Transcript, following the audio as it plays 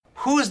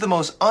Who is the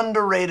most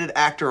underrated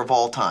actor of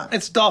all time?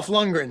 It's Dolph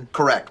Lundgren.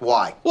 Correct.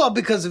 Why? Well,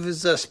 because of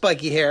his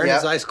spiky hair and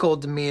his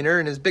ice-cold demeanor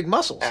and his big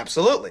muscles.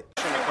 Absolutely.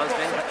 I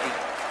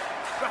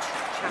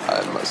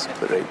must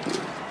break you.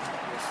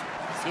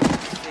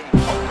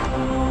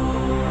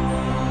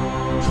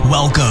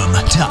 Welcome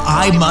to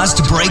I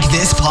Must Break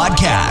This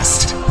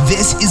podcast.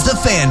 This is the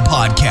Fan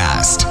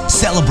Podcast,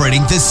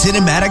 celebrating the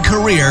cinematic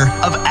career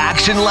of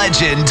action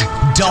legend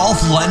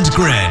Dolph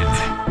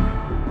Lundgren.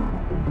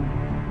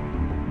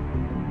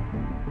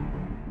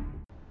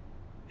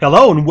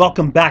 Hello and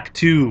welcome back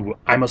to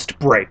I Must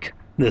Break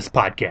This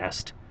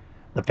podcast,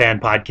 the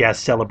Fan Podcast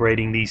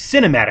celebrating the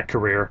cinematic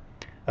career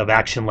of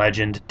action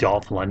legend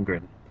Dolph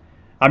Lundgren.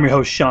 I'm your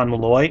host Sean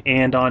Malloy,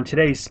 and on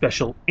today's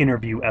special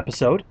interview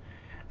episode,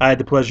 I had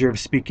the pleasure of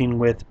speaking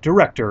with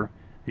director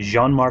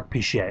Jean-Marc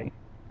Pichet.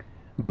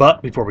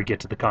 But before we get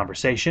to the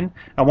conversation,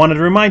 I wanted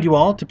to remind you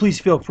all to please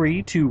feel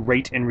free to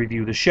rate and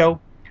review the show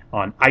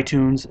on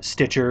iTunes,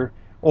 Stitcher,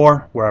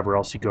 or wherever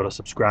else you go to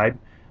subscribe.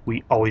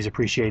 We always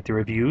appreciate the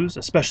reviews,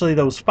 especially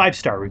those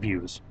 5-star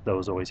reviews.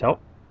 Those always help.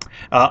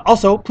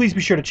 Also, please be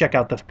sure to check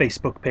out the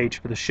Facebook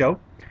page for the show,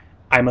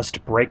 I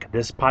Must Break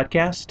This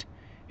Podcast.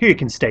 Here you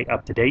can stay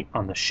up to date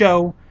on the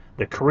show,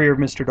 the career of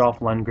Mr. Dolph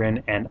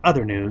Lundgren, and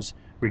other news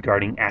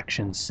regarding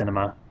action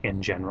cinema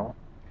in general.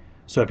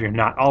 So if you're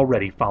not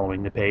already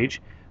following the page,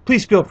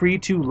 please feel free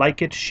to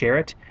like it, share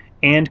it,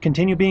 and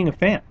continue being a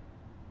fan.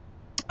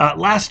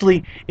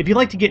 Lastly, if you'd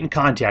like to get in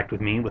contact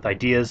with me with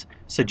ideas,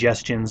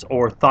 suggestions,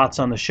 or thoughts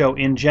on the show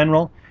in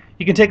general,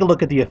 you can take a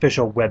look at the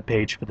official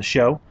webpage for the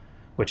show,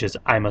 which is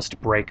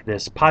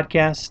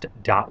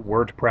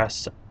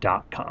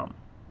imustbreakthispodcast.wordpress.com.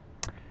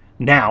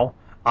 Now,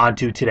 on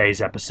to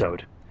today's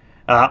episode.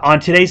 On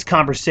today's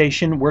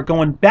conversation, we're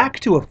going back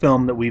to a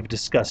film that we've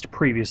discussed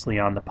previously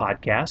on the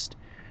podcast,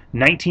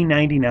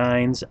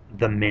 1999's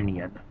The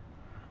Minion.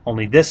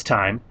 Only this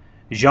time,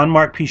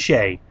 Jean-Marc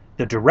Pichet,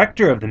 the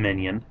director of The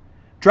Minion,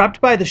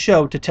 dropped by the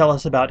show to tell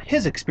us about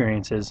his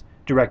experiences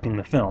directing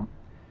the film,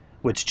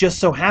 which just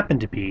so happened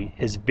to be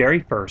his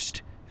very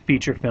first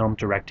feature film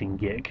directing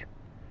gig.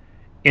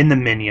 In The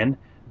Minion,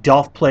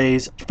 Dolph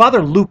plays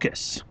Father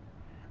Lucas,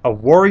 a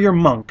warrior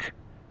monk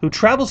who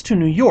travels to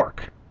New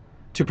York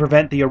to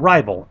prevent the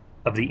arrival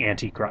of the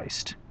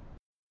Antichrist.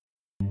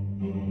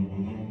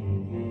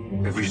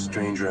 Every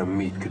stranger I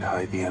meet could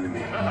hide the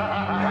enemy.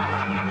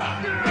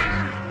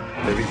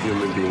 Every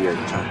human being I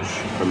touch,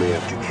 I may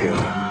have to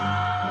kill.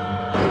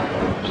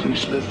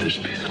 Please let this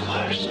be the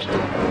last.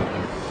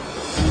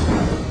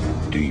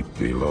 Deep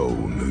below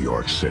New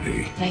York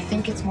City, I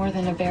think it's more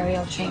than a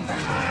burial chamber.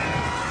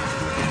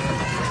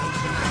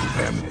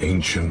 an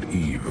ancient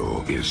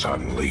evil is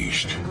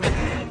unleashed.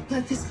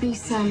 Let this be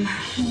some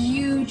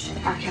huge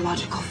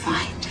archaeological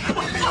find.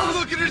 Oh,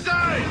 look at his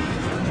eyes!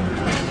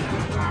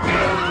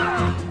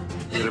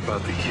 Forget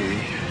about the key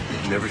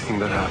and everything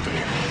that happened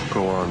here.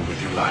 Go on with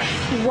your life.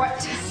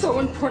 What's so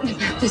important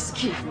about this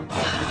key?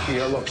 The key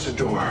unlocks a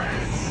door.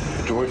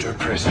 The door to a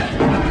prison.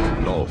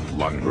 Dolph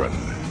Lundgren.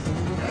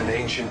 An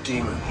ancient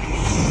demon.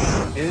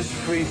 His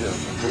freedom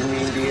will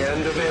mean the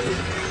end of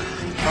everything.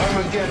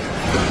 Armageddon.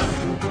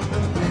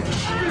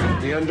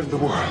 The end of the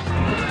world.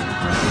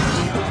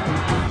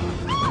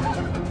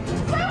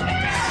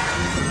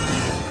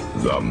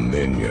 The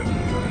Minion.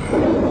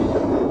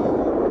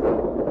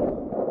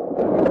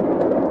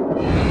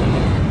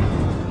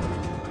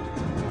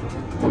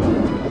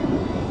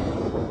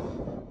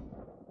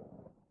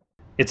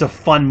 It's a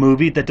fun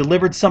movie that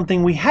delivered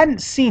something we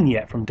hadn't seen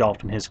yet from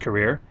Dolph in his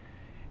career.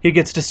 He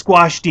gets to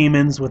squash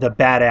demons with a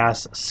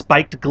badass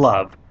spiked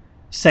glove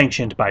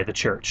sanctioned by the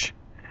church.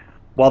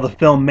 While the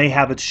film may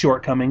have its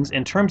shortcomings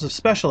in terms of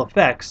special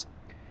effects,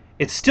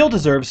 it still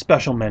deserves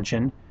special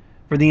mention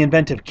for the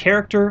inventive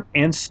character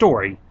and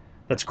story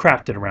that's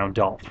crafted around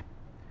Dolph.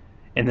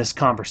 In this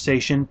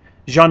conversation,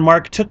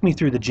 Jean-Marc took me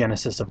through the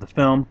genesis of the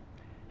film,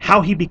 how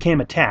he became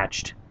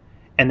attached,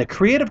 and the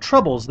creative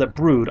troubles that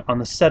brewed on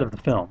the set of the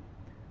film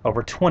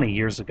over 20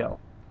 years ago.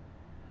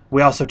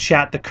 We also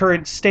chat the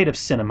current state of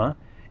cinema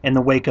in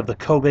the wake of the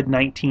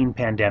COVID-19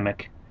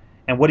 pandemic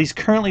and what he's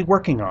currently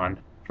working on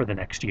for the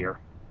next year.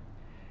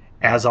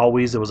 As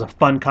always, it was a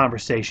fun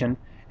conversation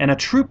and a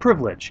true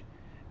privilege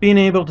being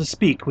able to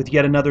speak with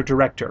yet another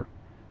director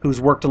who's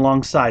worked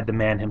alongside the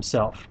man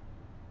himself,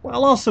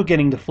 while also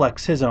getting to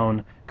flex his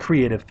own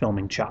creative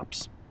filming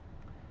chops.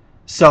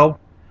 So,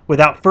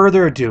 without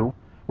further ado,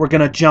 we're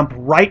going to jump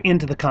right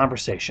into the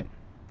conversation.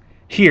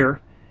 Here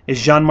is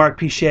Jean-Marc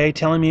Pichet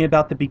telling me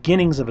about the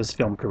beginnings of his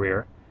film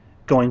career,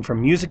 going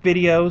from music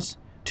videos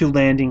to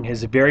landing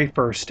his very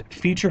first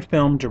feature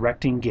film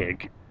directing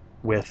gig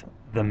with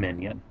The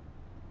Minion.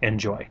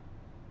 Enjoy.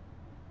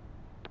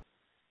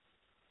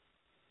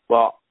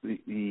 Well,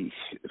 the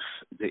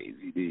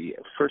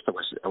first I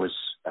was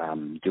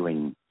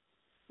doing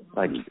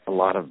like a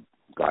lot of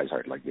guys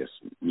art like this,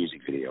 music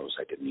videos.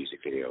 I did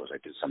music videos. I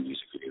did some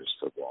music videos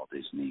for Walt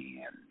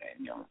Disney and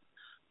you know,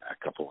 a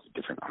couple of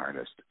different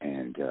artists.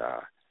 And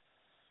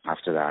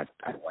after that,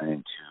 I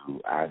went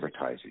into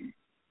advertising,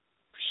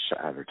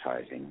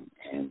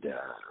 and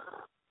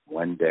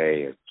one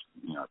day, a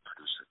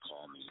producer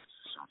called me,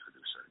 some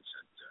producer, and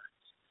said,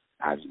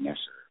 Avi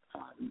Messer,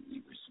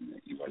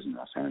 he was in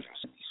Los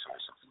Angeles, and he saw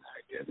something that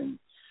I did, and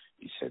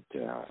he said,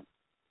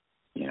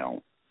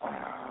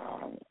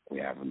 we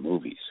have a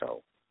movie.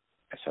 So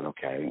I said,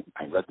 okay.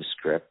 I read the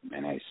script,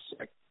 and I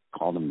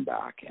called him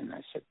back, and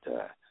I said,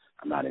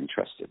 I'm not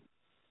interested.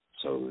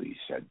 So he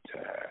said,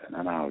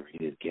 no,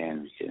 read it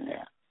again.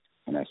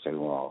 And I said,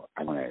 well,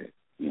 I want to,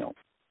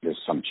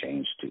 there's some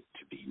change to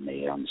be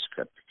made on the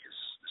script because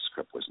the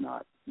script was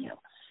not,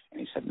 and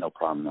he said, no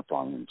problem.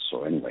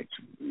 So anyway,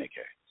 to make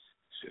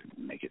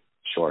it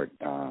short,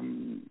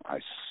 I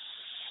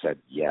said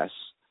yes,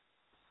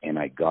 and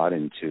I got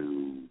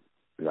into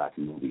that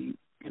movie,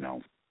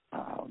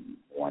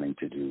 wanting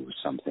to do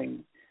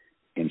something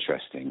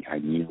interesting. I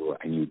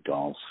knew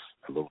Dolph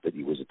a little bit.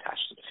 He was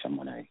attached to the film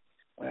when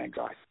I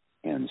got,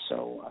 and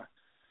so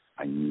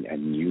I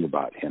knew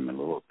about him a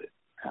little bit.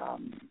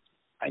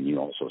 I knew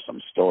also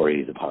some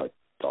stories about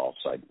Dolph,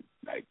 so I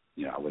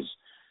was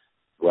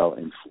well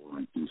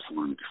informed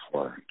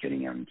before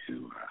getting him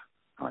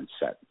on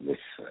set with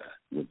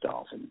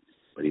Dolph,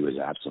 but he was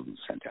absolutely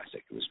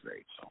fantastic. It was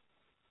great. So,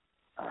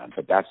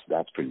 but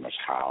that's pretty much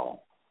how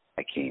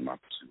I came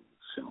up to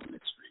film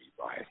It's Free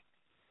by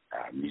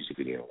music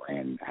video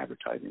and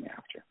advertising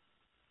after.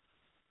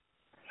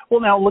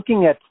 Well, now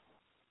looking at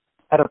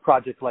a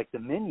project like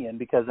Dominion,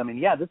 because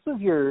this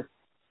is your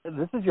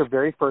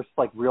very first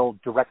real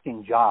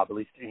directing job, at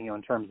least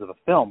in terms of a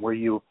film. Were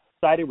you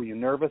excited? Were you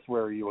nervous?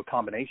 Were you a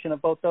combination of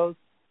both those?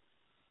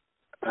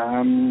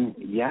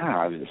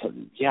 Yeah.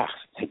 Yes,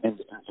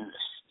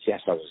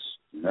 I was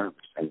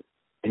nervous.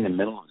 In the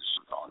middle of the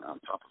shoot, on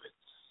top of it,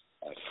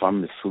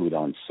 from the food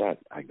on set,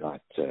 I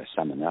got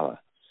salmonella.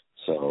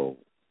 So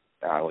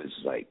I was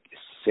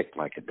sick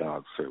like a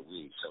dog for a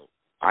week. So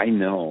I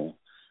know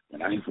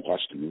when I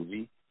watched the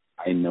movie,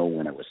 I know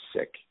when I was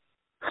sick.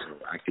 So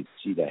I could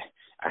see that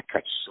I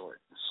cut short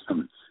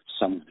some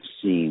of the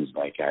scenes.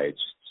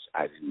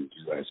 I didn't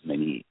do as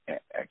many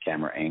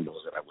camera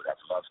angles that I would have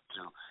loved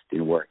to.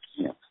 Didn't work,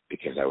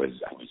 because I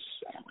was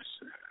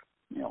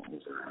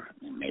over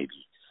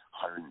maybe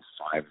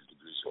 105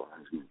 degrees or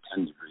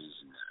 110 degrees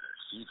in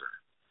fever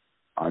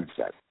on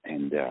set,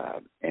 and I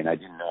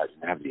didn't know. I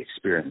didn't have the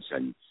experience,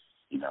 and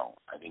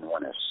I didn't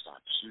want to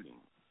stop shooting.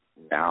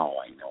 Now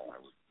I know I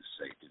would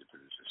say to the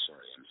producer,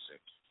 "Sorry, I'm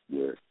sick.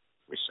 We're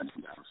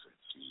sending down for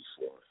 3,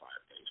 4, 5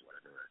 days,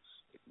 whatever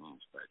it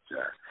means." But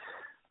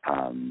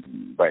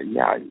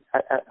yeah,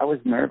 I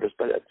was nervous,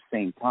 but at the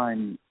same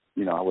time,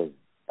 I was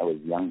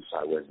young, so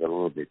I was a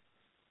little bit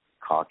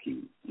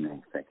cocky,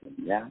 thinking,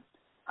 yeah,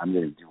 I'm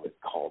going to do a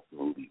cult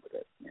movie with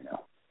it,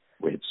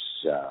 which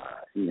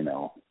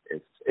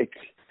it's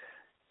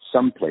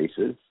some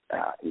places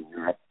in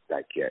Europe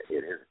it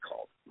is a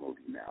cult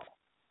movie now,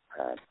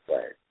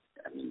 but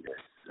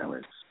that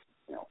was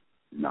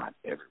not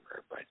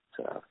everywhere, but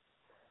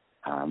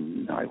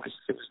no, it was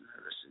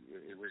nervous.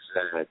 It was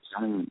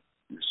telling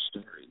the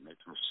story,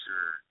 making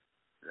sure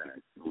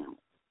that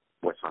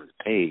what's on the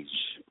page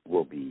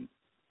will be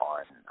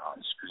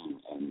on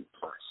screen and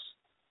plus.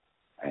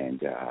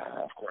 And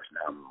of course,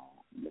 now I'm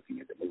looking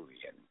at the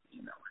movie, and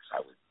if I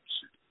would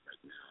shoot it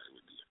right now, it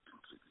would be a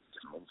completely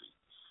different movie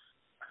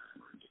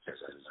because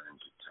I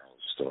learned to tell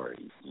a story.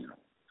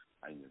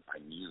 I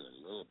knew a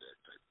little bit,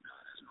 but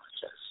not as much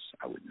as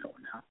I would know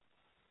now.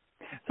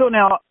 So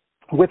now,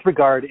 with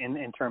regard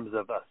in terms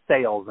of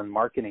sales and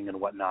marketing and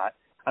whatnot,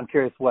 I'm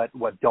curious what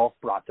Dolph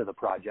brought to the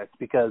project,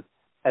 because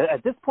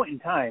at this point in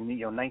time,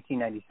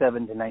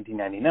 1997 to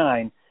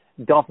 1999,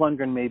 Dolph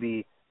Lundgren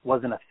maybe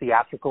wasn't a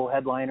theatrical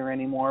headliner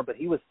anymore, but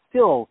he was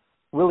still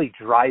really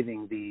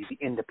driving the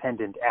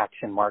independent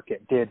action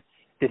market. Did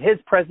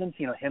his presence,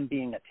 him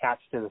being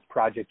attached to this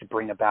project,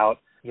 bring about,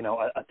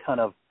 a ton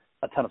of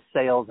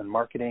sales and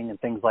marketing and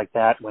things like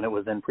that when it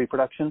was in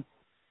pre-production?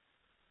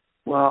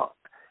 Well,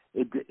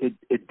 it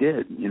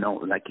did.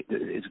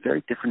 It's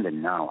very different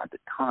than now. At the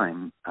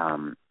time,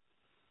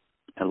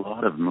 a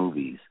lot of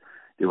movies,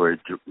 they were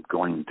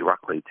going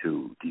directly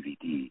to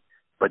DVD.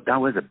 But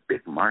that was a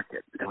big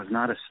market. It was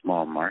not a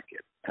small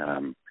market.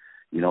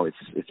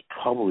 It's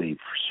probably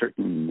for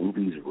certain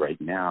movies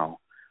right now.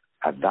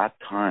 At that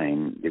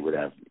time, they would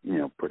have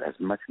put as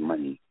much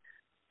money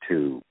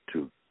to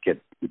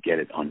get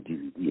it on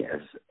DVD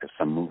as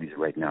some movies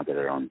right now that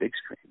are on big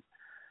screen,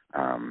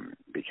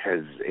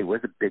 because it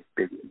was a big,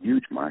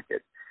 huge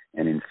market.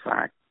 And in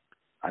fact,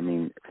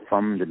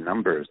 from the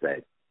numbers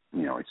that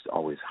it's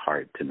always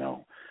hard to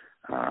know,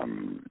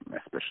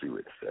 especially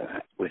with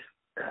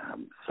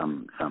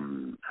some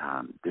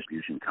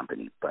distribution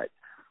company, but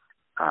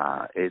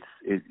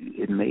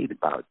it made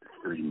about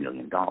 $30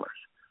 million.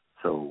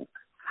 So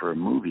for a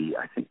movie,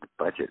 I think the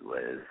budget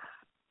was,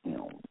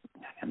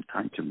 I'm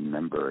trying to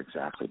remember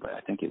exactly, but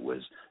I think it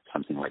was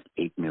something like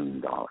 $8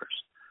 million.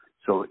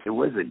 So it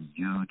was a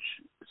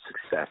huge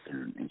success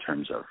in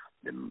terms of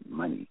the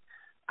money.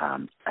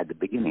 At the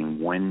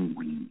beginning,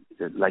 when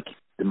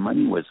the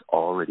money was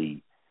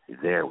already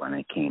there when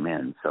I came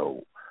in,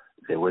 so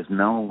there was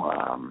no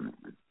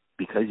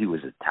because he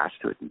was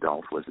attached to it, and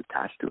Dolph was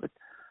attached to it,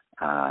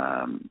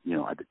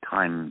 at the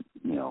time,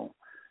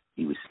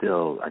 he was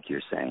still, like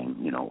you're saying,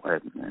 a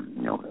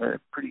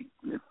pretty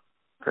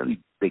fairly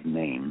big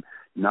name,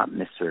 not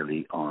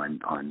necessarily on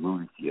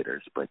movie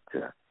theaters, but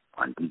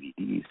on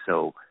DVDs.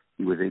 So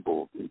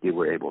they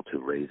were able to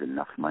raise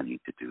enough money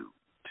to do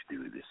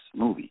this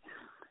movie.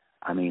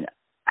 I mean,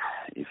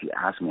 if you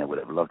ask me, I would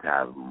have loved to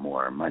have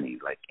more money,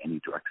 like any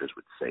directors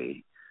would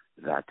say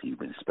that to you,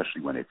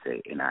 especially when it's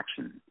an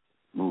action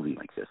movie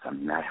like this. I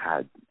mean, I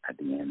had, at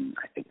the end,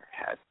 I think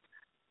I had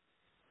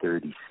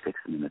 36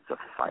 minutes of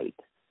fight,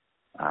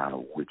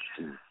 which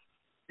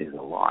is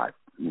a lot.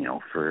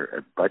 For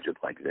a budget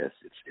like this,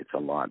 it's a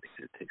lot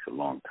because it takes a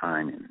long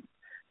time, and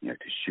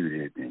to shoot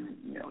it, and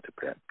to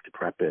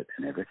prep it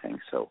and everything.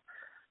 So,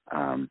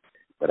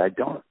 but I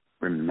don't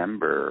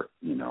remember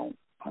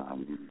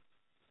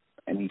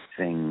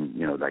anything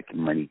like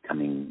money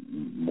coming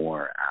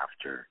more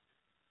after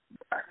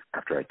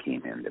I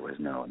came in. There was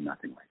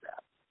nothing like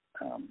that.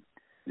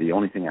 The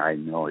only thing I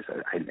know is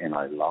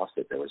I lost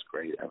it. That was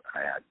great. I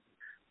had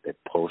the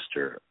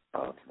poster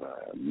of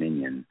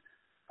Minion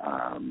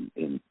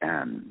in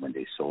Cannes when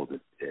they sold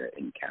it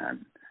in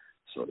Cannes.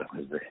 So that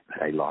was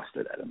I lost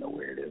it. I don't know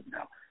where it is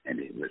now. And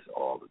it was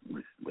all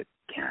with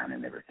Cannes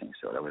and everything.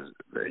 So that was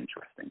very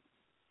interesting.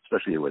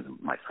 Especially it was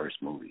my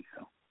first movie.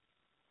 So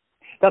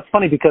that's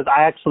funny because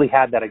I actually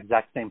had that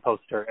exact same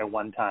poster at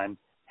one time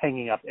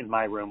hanging up in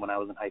my room when I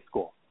was in high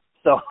school.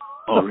 So.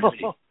 Oh, really?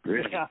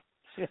 Really? Yeah.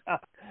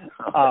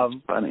 Oh,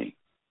 that's funny.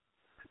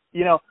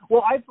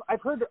 Well,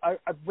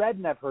 I've read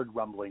and I've heard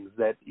rumblings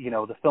that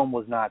the film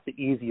was not the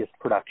easiest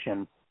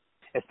production,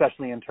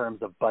 especially in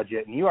terms of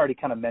budget. And you already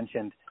kind of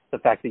mentioned the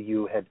fact that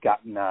you had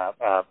gotten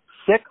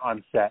sick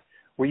on set.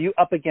 Were you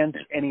up against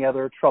any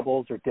other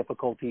troubles or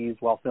difficulties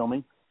while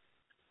filming?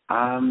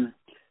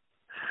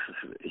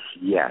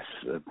 Yes,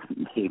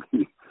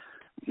 maybe.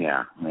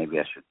 Yeah, maybe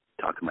I should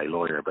talk to my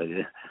lawyer. But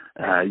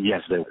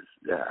yes, there was.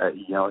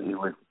 It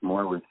was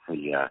more with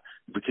the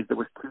because there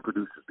was two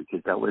producers.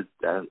 Because that was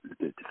the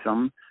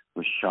film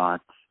was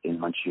shot in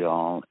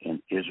Montreal,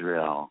 in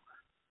Israel,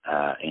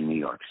 in New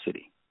York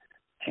City,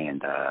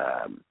 and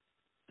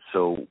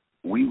so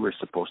we were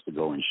supposed to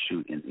go and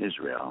shoot in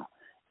Israel,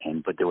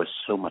 but there was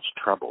so much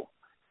trouble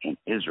in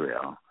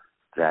Israel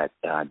that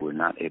we're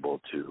not able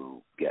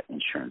to get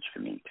insurance for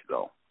me to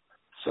go.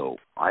 So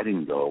I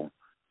didn't go.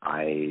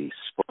 I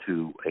spoke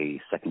to a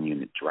second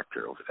unit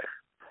director over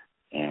there,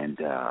 and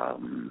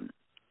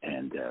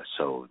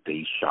so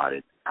they shot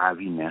it.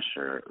 Avi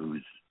Nesher,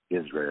 who's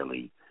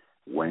Israeli,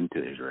 went to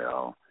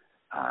Israel.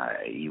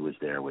 He was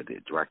there with the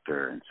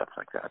director and stuff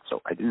like that.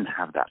 So I didn't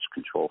have that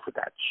control for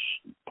that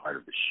part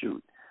of the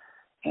shoot.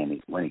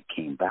 And when it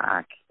came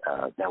back,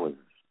 that was,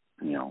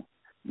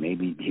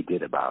 maybe they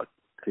did about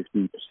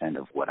 15%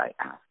 of what I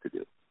asked to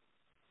do.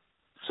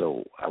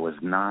 So I was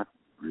not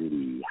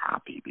really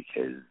happy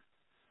because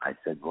I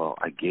said, well,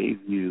 I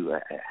gave you,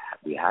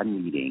 we had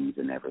meetings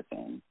and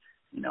everything,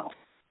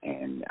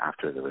 and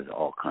after there was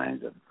all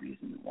kinds of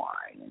reasons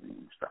why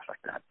and stuff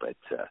like that. But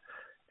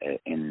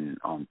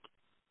on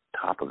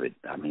top of it,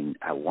 I mean,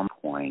 at one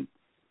point,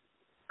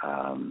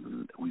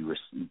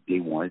 they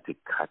wanted to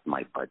cut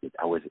my budget.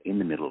 I was in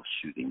the middle of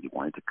shooting. They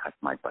wanted to cut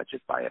my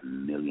budget by $1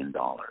 million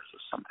or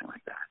something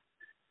like that.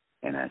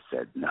 And I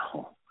said,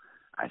 no.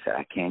 I said,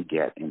 I can't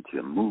get into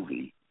a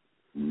movie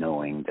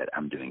knowing that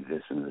I'm doing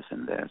this and this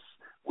and this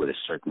with a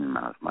certain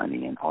amount of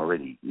money. And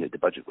already, the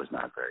budget was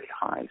not very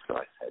high. So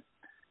I said,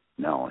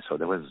 no. So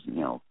there was,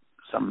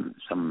 some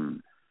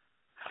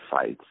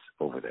fights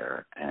over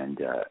there. And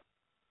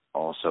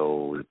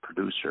also the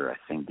producer, I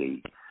think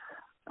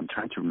I'm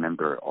trying to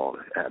remember all.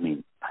 I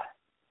mean,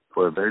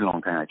 for a very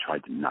long time, I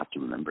tried not to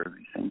remember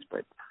these things.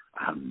 But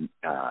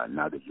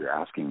now that you're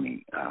asking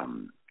me,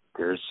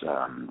 there's,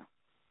 I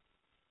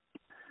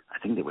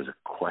think there was a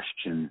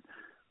question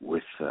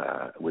with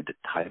the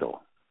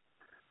title,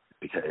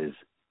 because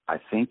I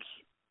think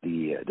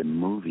the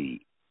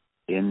movie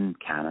in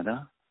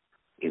Canada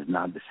is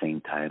not the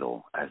same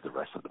title as the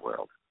rest of the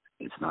world.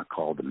 It's not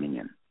called The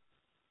Minion.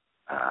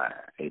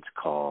 It's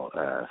called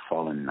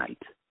Fallen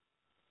Knight.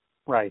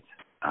 Right.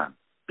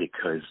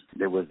 Because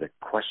there was a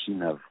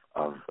question of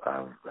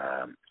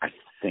I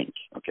think,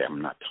 okay,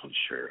 I'm not totally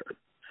sure.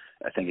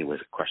 I think it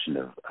was a question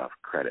of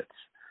credits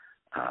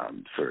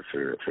for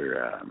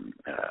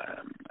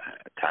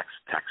tax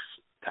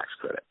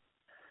credit.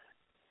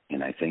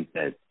 And I think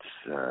that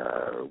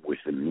with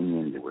The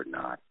Minion, they were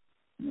not,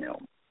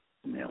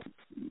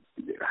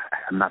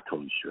 I'm not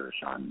totally sure,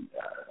 Sean,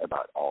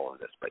 about all of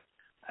this, but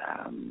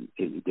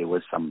there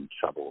was some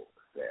trouble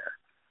there.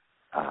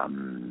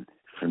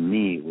 For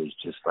me, it was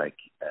just like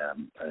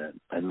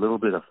a little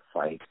bit of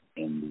fight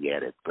in the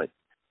edit, but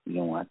you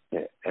know what?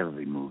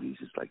 Every movie is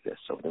just like this.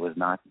 So it was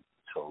not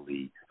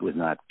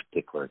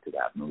particular to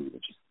that movie,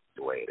 which is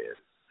the way it is.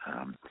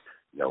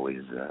 You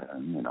always,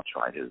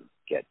 try to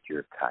get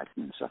your cut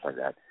and stuff like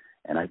that.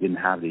 And I didn't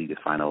have the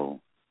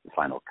final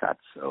cut,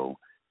 so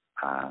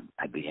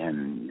at the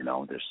end,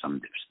 there's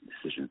some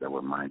decisions that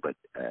were mine. But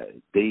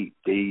they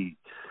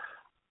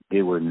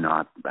they were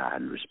not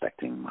bad in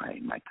respecting my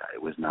guy.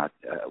 It was not,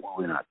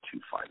 we were not too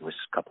far. There was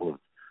a couple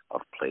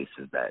of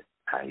places that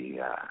I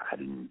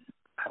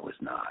was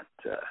not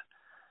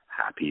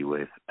happy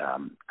with.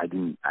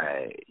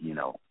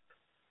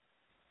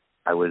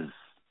 I was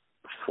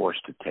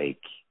forced to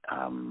take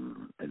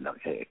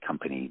a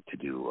company to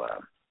do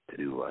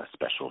a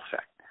special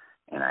effect,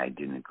 and I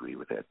didn't agree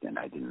with it, and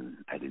I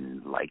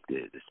didn't like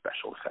the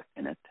special effect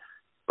in it.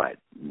 But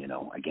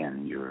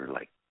again, you're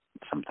like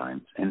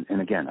sometimes,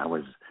 and again, I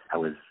was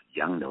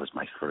young. That was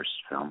my first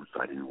film,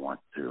 so I didn't want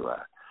to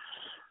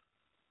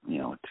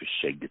to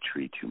shake the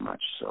tree too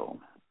much. So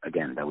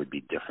again, that would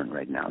be different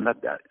right now.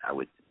 Not that I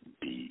would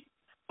be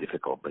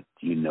difficult, but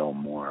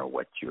more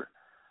what you're,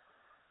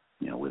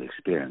 with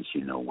experience,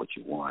 what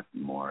you want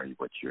more,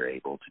 what you're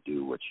able to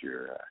do, what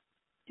you're,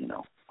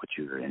 what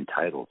you're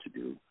entitled to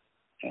do,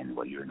 and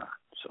what you're not.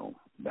 So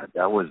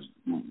that was,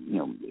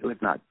 it was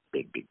not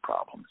big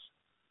problems,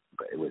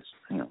 but it was,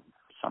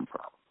 some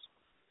problems.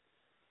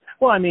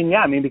 Well,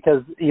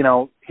 because,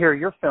 here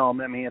your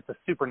film, it's a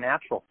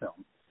supernatural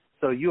film.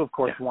 So you, of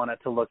course, want it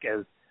to look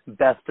as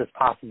best as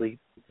possible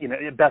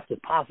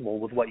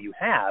with what you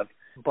have.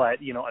 But,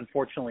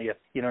 unfortunately, if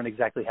you don't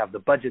exactly have the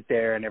budget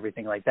there and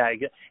everything like that.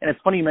 And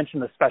it's funny you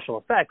mentioned the special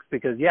effects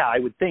because, I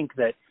would think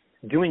that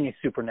doing a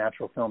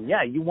supernatural film,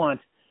 you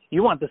want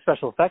the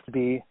special effects to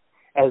be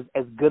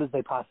as good as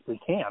they possibly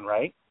can,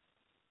 right?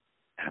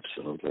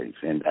 Absolutely.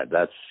 And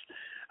that's,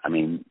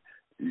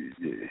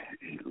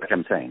 like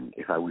I'm saying,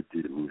 if I would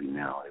do the movie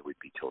now, it would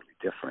be totally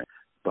different.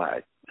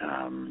 But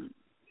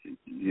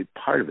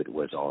part of it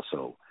was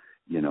also,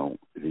 the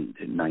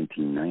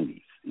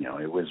 1990s.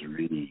 It was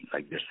really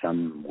like there's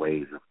some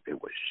ways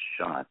it was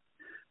shot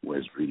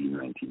was really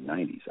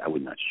 1990s. I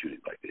would not shoot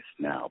it like this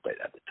now, but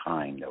at the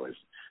time that was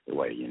the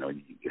way. You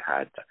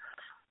had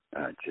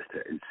just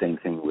the same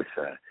thing with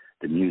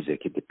the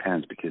music. It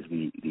depends because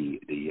the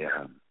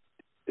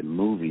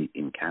movie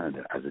in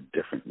Canada has a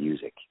different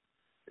music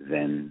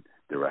than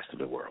the rest of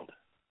the world.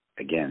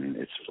 Again,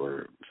 it's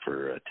for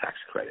a tax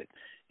credit,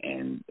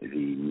 and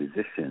the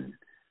musician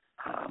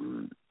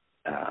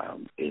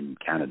in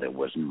Canada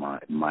was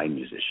my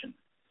musician.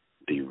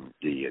 The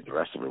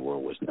rest of the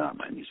world was not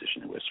my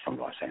musician. It was from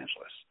Los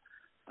Angeles,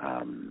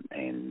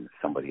 and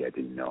somebody I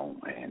didn't know,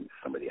 and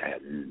somebody I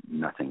had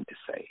nothing to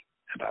say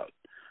about.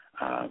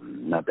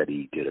 Not that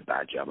he did a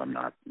bad job. I'm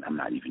not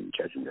even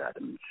judging that.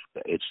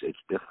 It's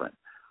different.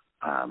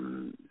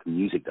 The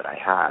music that I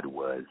had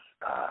was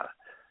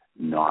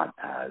not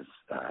as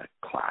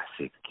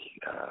classic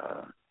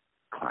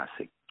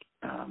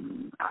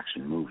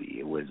action movie.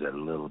 It was a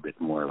little bit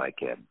more like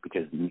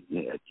because do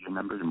you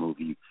remember the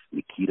movie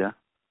Nikita?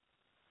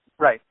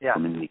 Right. Yeah.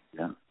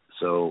 Nikita.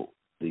 So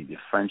the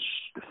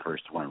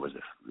first one was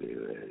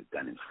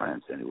done in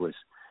France, and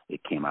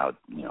it came out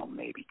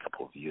maybe a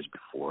couple of years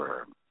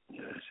before.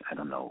 I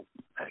don't know.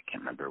 I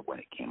can't remember when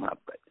it came up,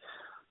 but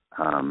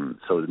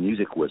so the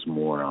music was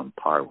more on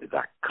par with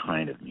that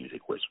kind of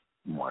music. Was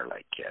more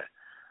like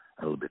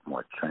a little bit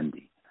more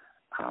trendy.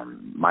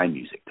 My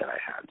music that I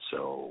had,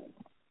 so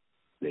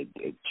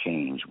it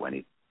changed when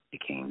it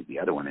became the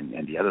other one,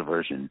 and the other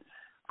version,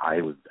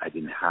 I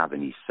didn't have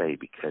any say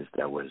because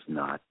that was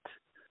not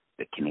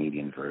the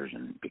Canadian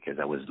version, because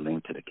I was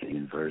linked to the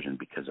Canadian version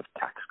because of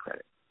tax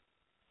credit.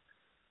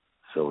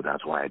 So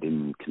that's why I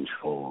didn't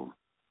control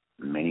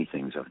many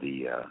things of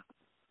the,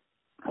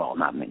 well,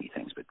 not many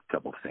things, but a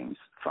couple of things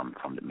from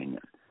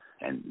Dominion,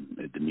 and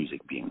the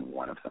music being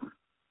one of them.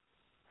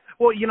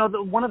 Well,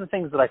 one of the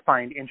things that I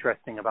find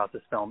interesting about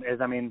this film is,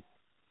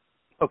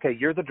 okay,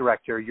 you're the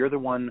director, you're the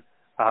one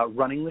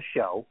running the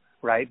show,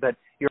 right? But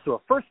you're also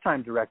a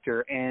first-time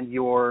director, and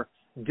you're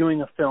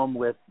doing a film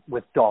with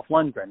Dolph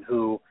Lundgren,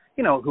 who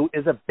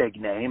is a big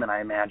name, and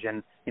I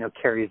imagine,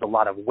 carries a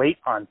lot of weight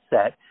on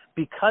set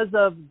because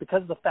of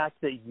the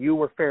fact that you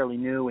were fairly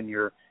new and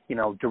you're,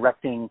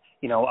 directing,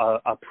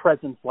 a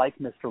presence like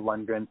Mr.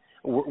 Lundgren.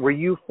 Were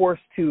you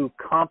forced to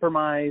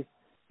compromise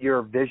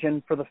your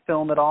vision for the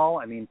film at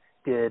all?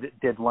 Did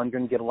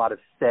Lundgren get a lot of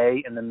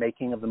say in the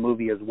making of the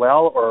movie as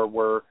well, or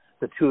were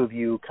the two of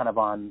you kind of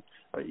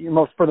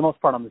for the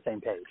most part on the same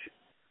page?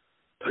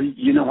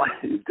 You know what?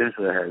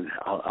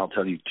 I'll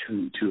tell you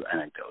two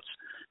anecdotes.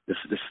 The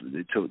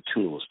two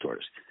little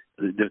stories.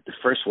 The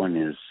first one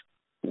is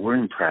we're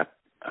in prep.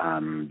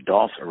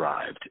 Dolph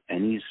arrived,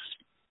 and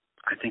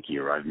I think he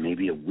arrived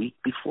maybe a week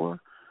before.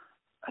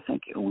 I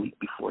think a week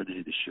before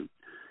the shoot,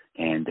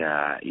 and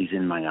he's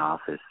in my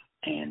office.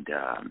 And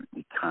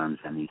he comes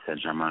and he said,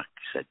 Jean-Marc,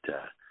 the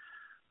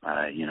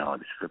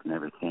script and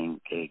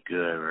everything, okay,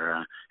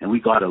 good. And we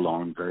got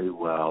along very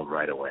well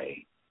right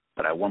away.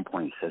 But at one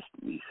point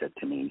he said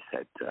to me,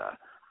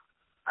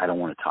 I don't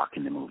want to talk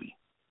in the movie.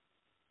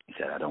 He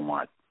said, I don't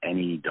want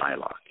any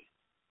dialogue.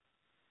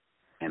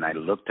 And I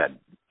looked at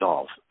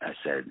Dolph. I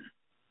said,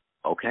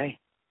 okay,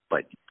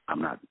 but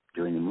I'm not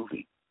doing the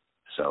movie.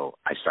 So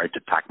I started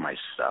to pack my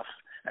stuff.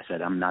 I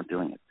said, I'm not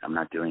doing it. I'm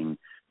not doing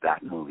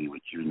that movie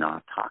with you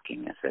not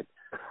talking. I said,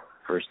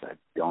 first I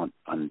don't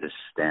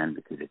understand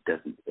because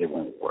it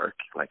won't work.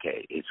 Like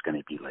it's going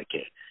to be like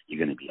you're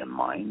going to be a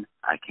mime.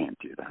 I can't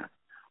do that.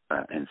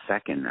 And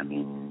second, I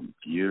mean,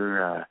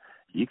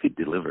 you could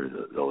deliver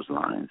those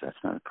lines.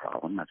 That's not a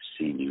problem. I've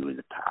seen you in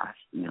the past.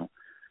 You know,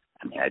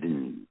 I mean, I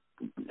didn't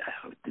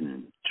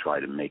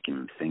try to make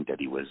him think that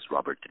he was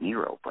Robert De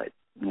Niro, but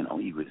you know,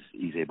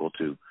 he's able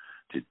to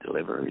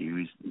deliver. He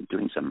was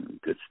doing some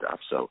good stuff.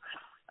 So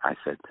I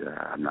said,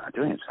 I'm not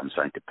doing it. So I'm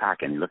starting to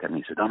pack. And he looked at me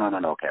and said,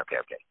 no,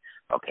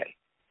 okay.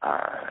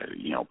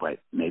 You know, but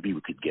maybe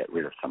we could get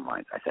rid of some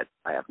lines. I said,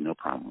 I have no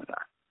problem with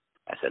that.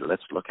 I said,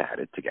 let's look at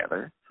it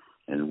together.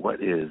 And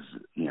what is,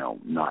 you know,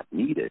 not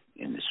needed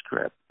in the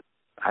script,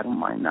 I don't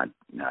mind not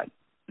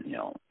you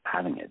know,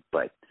 having it.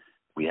 But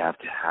we have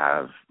to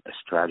have a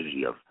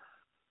strategy of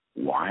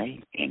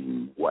why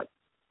and what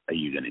are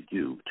you going to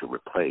do to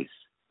replace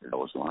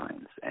those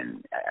lines.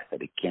 And I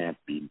said, it can't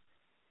be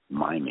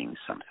miming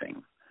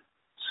something.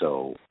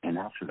 So, and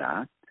after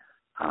that,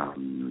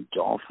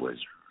 Dolph was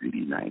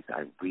really nice.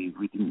 We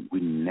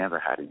never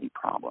had any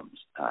problems.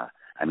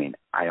 I mean,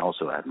 I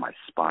also had my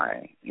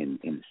spy in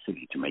the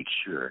city to make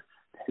sure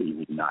that he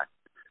would not,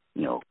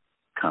 you know,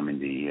 come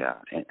in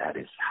at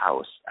his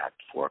house at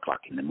 4:00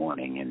 in the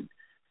morning and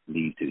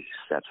leave the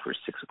sets for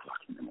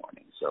 6:00 in the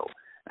morning. So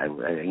I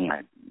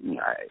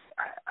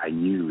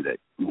knew that,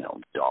 you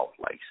know, Dolph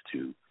likes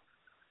to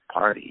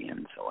party,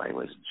 and so I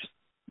was just,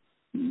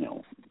 you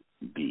know,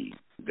 be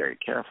very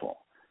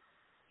careful.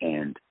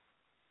 And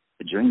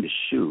during the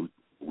shoot,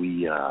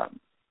 we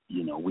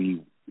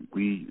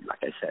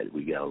like I said,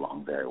 we get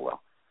along very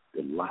well.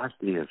 The last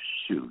day of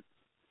shoot,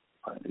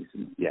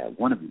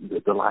 one of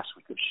the last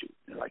week of shoot,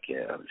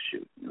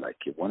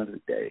 one of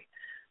the day,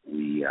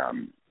 we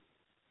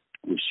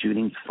we're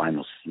shooting the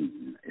final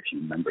scene. If you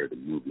remember the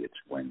movie,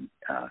 it's when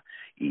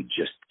he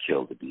just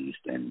killed the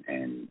beast, and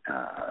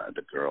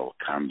the girl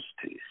comes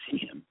to see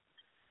him,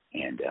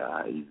 and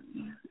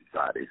he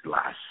got his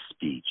last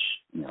speech,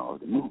 you know, of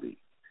the movie.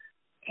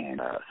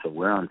 And so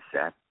we're on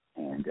set,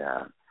 and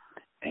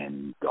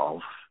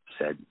Dolph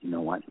said, you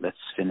know what, let's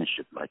finish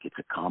it like it's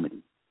a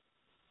comedy.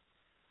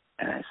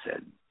 And I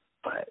said,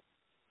 but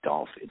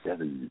Dolph, it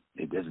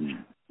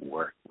doesn't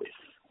work with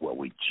what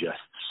we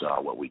just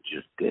saw, what we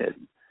just did.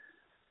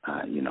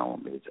 You know,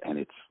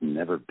 it's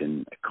never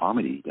been a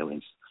comedy. There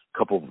was a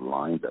couple of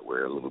lines that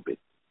were a little bit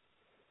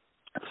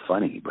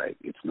funny, but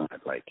it's not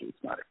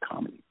a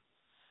comedy.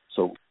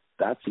 So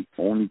that's the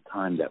only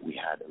time that we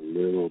had a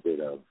little bit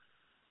of,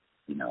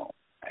 you know,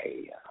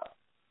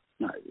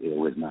 it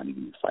was not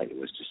even a fight. It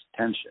was just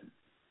tension.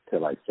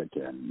 Till I said to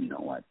him, you know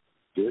what,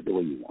 do it the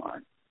way you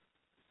want,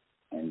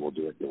 and we'll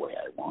do it the way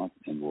I want,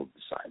 and we'll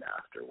decide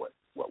after what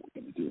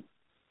we're going to do.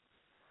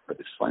 But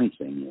the funny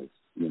thing is,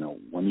 you know,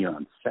 when you're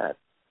on set,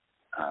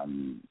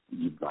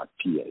 you've got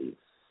PAs,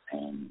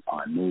 and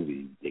on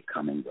movies, they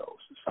come and go.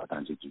 So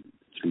sometimes they do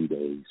 3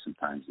 days,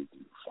 sometimes they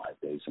do 5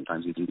 days,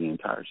 sometimes they do the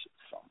entire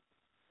film.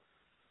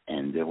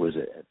 And there was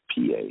a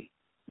PA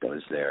that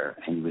was there,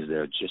 and he was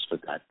there just for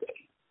that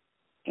day.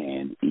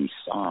 And he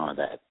saw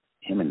that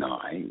him and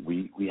I,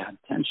 we had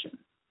tension.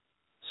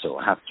 So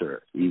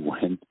after he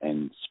went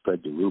and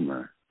spread the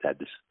rumor that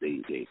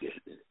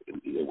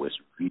it was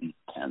really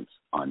tense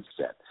on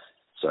set.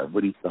 So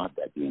everybody thought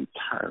that the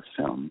entire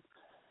film,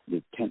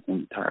 the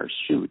entire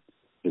shoot,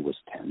 it was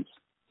tense,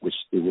 which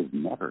it was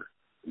never.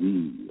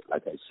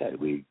 Like I said,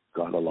 we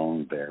got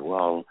along very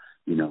well.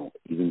 You know,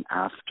 even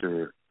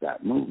after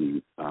that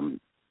movie,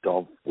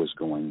 Dolph was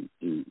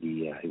he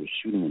was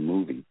shooting a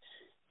movie,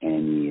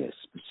 and he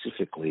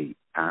specifically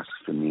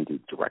asked for me to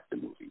direct the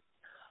movie.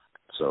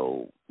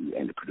 So,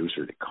 and the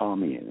producer, they called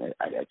me, and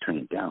I turned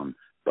it down,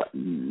 but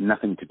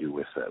nothing to do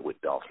with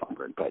Dolph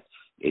Lundgren. But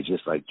it's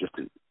just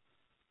to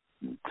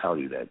tell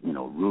you that, you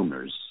know,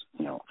 rumors,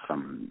 you know,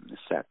 from the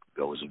set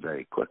goes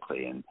very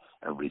quickly, and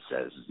everybody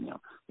says, you know,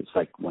 it's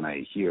like when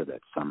I hear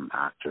that some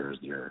actors,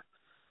 they're,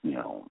 you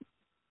know,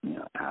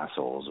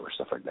 assholes or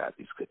stuff like that.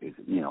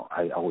 You know,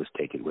 I always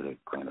take it with a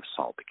grain of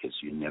salt,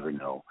 because you never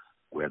know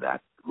where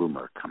that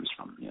rumor comes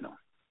from, you know.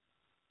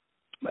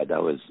 But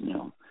that was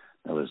the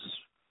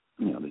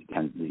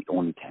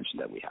only tension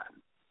that we had.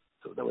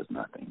 So there was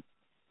nothing.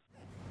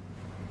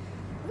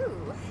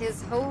 Ooh,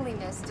 His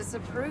Holiness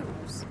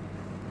disapproves.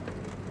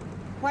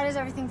 Why does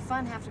everything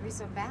fun have to be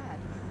so bad?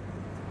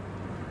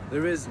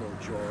 There is no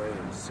joy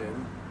in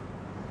sin.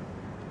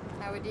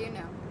 How would you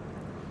know?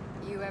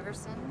 You ever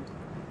sinned?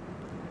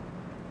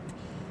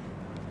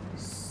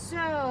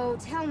 So,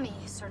 tell me,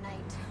 Sir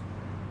Knight,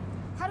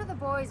 how do the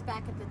boys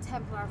back at the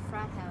Templar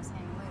frat house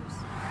hang loose?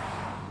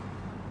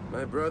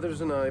 My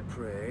brothers and I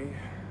pray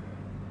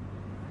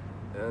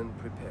and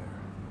prepare.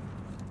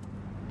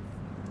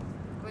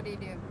 What do?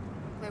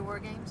 Play war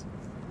games?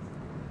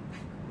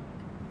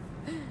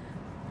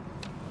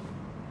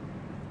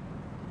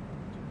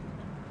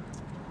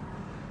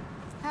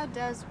 How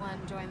does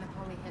one join the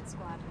Holy Hit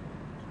Squad?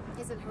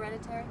 Is it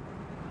hereditary?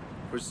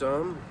 For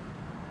some,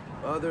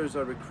 others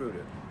are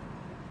recruited.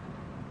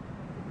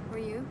 Were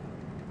you?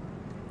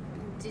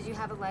 Did you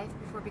have a life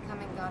before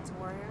becoming God's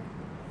warrior?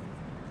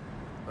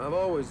 I've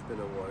always been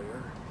a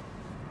warrior,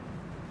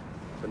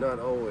 but not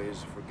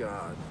always for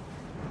God.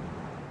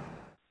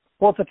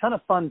 Well, it's a ton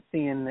of fun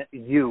seeing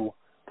you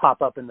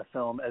pop up in the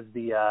film as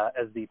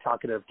the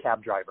talkative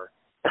cab driver.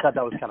 I thought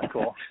that was kind of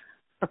cool.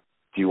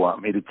 Do you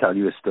want me to tell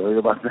you a story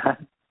about that?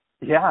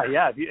 Yeah.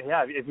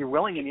 If you're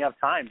willing and you have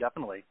time,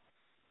 definitely.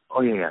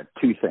 Oh yeah.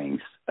 Two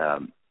things.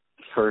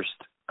 First,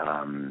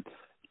 I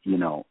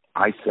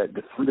said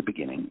from the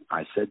beginning,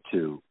 I said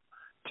to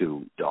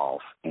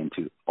Dolph and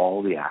to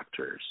all the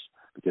actors,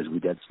 because we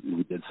did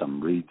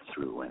some read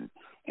through,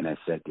 and I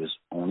said there's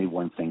only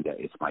one thing that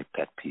it's my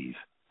pet peeve: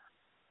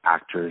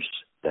 actors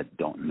that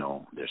don't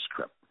know their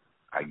script.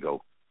 I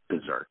go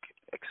berserk.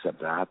 Except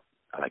that,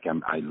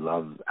 I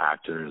love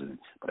actors,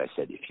 but I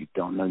said if you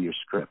don't know your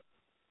script,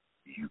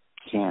 you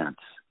can't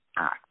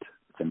act.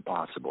 It's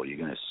impossible. You're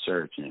going to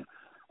search,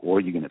 or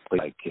you're going to play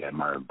like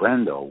Marlon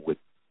Brando. With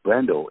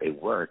Brando, it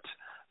worked,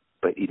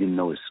 but he didn't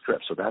know his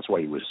script, so that's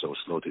why he was so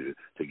slow to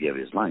give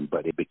his line.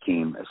 But it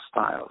became a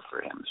style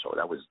for him, so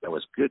that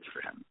was good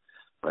for him.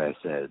 But I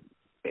said,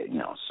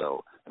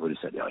 so everybody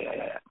said, oh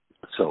yeah.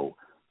 So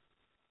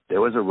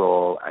there was a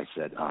role. I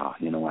said,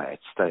 you know what?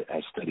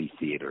 I studied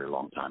theater a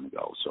long time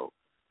ago, so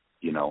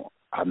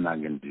I'm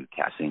not going to do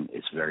casting.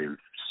 It's very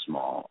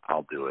small.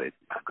 I'll do it.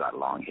 I've got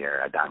long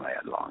hair. I dyed my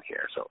head long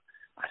hair, so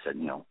I said,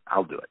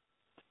 I'll do it.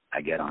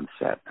 I get on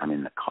set. I'm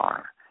in the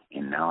car.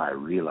 And now I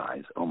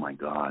realize, oh, my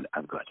God,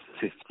 I've got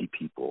 50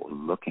 people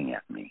looking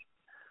at me,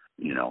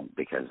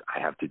 because I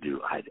have to do,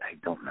 I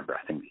don't remember,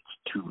 I think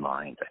it's 2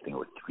 lines. I think it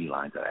was 3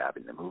 lines that I have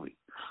in the movie.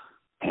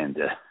 And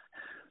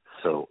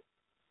so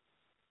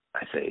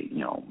I say,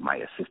 my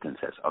assistant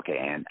says, okay,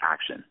 and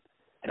action.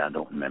 And I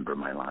don't remember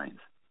my lines.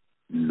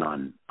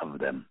 None of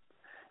them.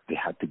 They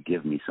had to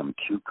give me some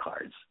cue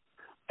cards.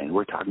 And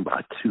we're talking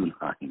about 2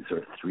 lines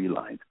or 3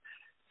 lines.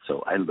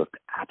 So I looked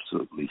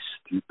absolutely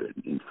stupid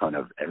in front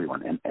of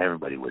everyone, and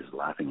everybody was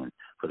laughing. And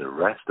for the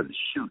rest of the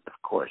shoot, of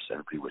course,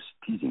 everybody was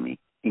teasing me,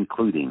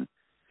 including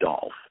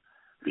Dolph,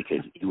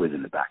 because he was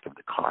in the back of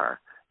the car,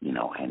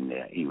 and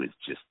he was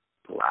just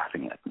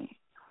laughing at me.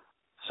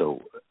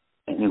 So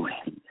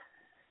anyway,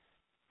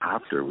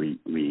 after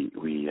we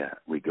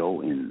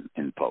go in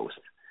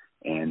post,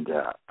 and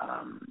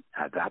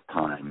at that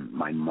time,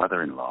 my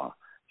mother-in-law,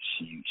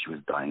 she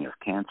was dying of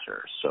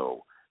cancer,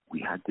 so we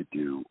had to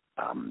do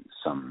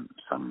some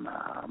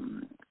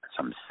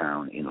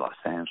sound in Los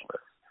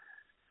Angeles,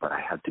 but I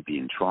had to be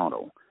in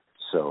Toronto,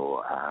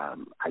 so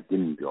I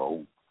didn't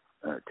go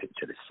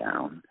to the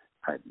sound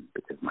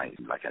because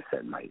like I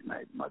said, my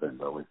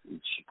mother-in-law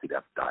she could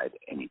have died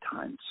any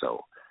time,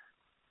 so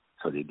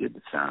they did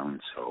the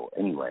sound. So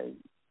anyway,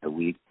 a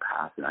week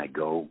passed, and I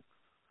go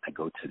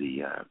to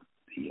the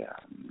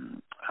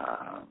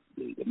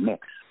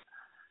mix.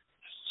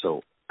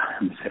 So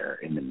I'm there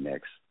in the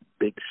mix,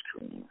 big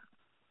screen.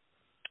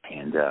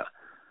 And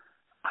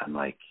I'm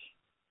like,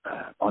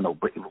 oh no,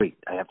 wait,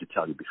 I have to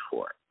tell you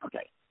before.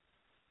 Okay.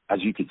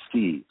 As you could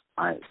see,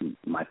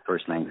 my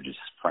first language is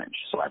French,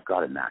 so I've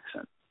got an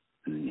accent,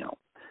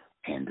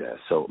 And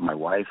so my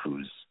wife,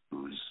 who's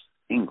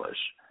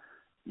English,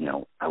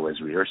 I was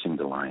rehearsing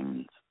the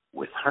lines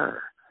with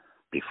her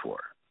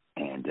before,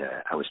 and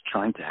I was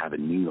trying to have a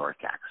New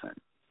York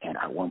accent. And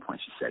at one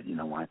point she said, you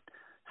know what,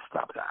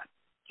 stop that.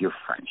 You're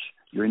French.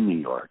 You're in New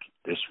York.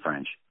 There's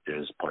French.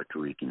 There's Puerto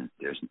Rican.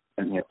 There's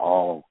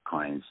all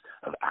kinds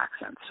of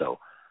accents. So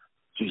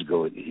just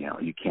go.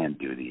 You can't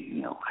do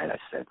the. I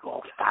said,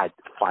 well,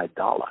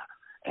 $5.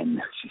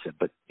 And she said,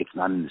 but it's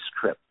not in the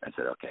script. I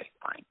said, okay,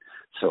 fine.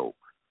 So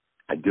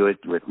I do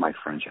it with my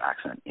French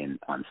accent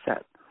on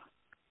set.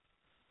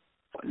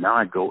 But now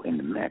I go in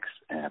the mix,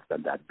 and I've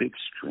got that big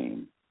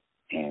screen,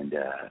 and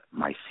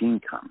my scene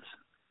comes,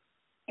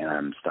 and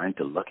I'm starting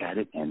to look at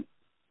it, and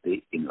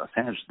in Los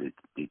Angeles,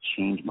 they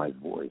changed my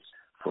voice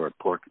for a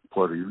Puerto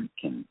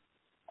Rican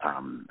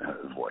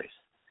voice.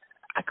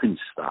 I couldn't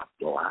stop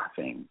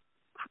laughing.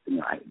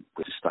 I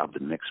would stop the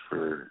mix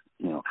for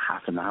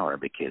half an hour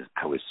because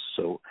I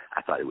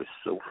thought it was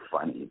so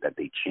funny that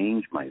they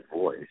changed my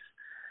voice,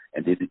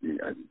 and they did it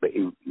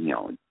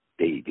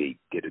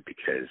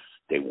because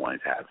they wanted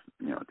to have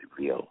the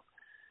real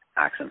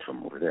accent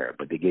from over there.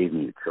 But they gave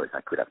me the choice.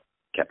 I could have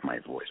kept my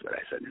voice, but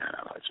I said, no,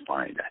 it's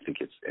fine. I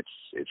think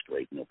it's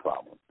great, no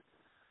problem.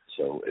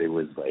 So it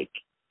was like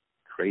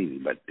crazy,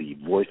 but the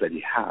voice that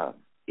you have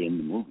in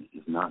the movie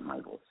is not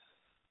my voice.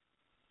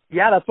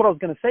 Yeah, that's what I was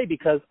going to say,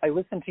 because I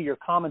listened to your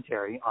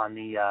commentary on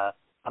the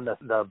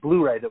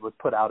Blu-ray that was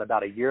put out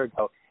about a year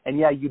ago, and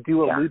yeah, you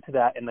do allude to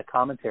that in the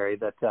commentary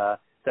that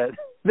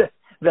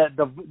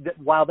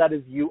while that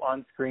is you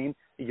on screen,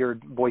 your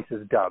voice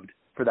is dubbed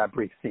for that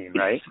brief scene,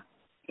 right?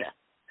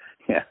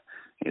 Yeah.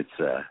 It's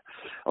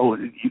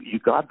you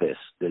got this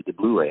the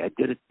Blu-ray. I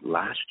did it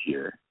last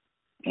year,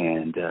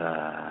 and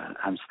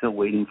I'm still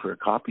waiting for a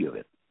copy of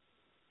it.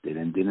 They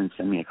didn't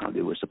send me a copy.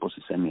 They were supposed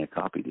to send me a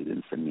copy. They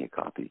didn't send me a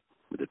copy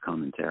with a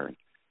commentary.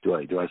 Do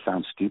I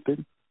sound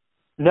stupid?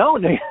 No,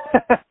 not at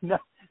all.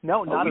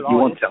 You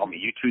won't tell me.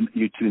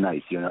 You're too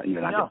nice. You're not going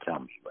to tell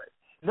me. But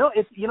no,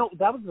 it's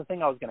that was the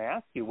thing I was going to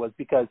ask you, was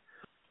because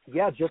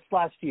Yeah, just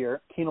last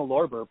year, Kino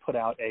Lorber put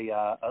out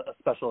a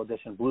special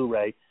edition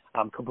Blu-ray,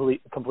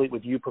 complete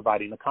with you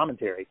providing the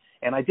commentary.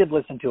 And I did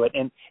listen to it,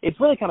 and it's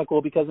really kind of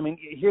cool because, I mean,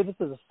 here this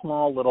is a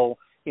small little,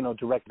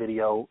 direct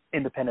video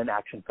independent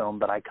action film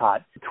that I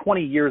caught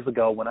 20 years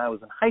ago when I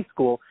was in high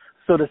school.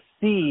 So to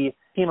see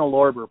Kino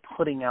Lorber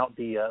putting out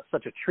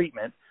such a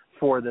treatment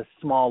for this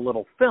small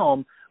little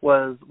film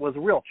was a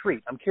real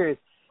treat. I'm curious,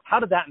 how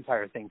did that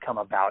entire thing come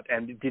about?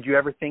 And did you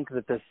ever think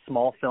that this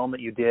small film that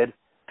you did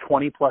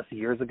 20 plus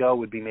years ago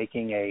would be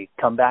making a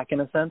comeback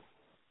in a sense?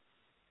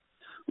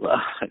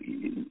 Well,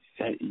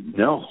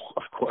 no,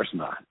 of course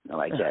not.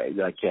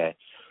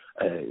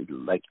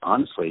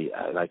 Honestly,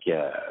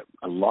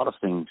 a lot of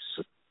things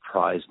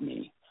surprised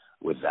me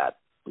with that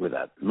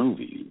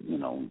movie.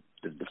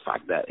 The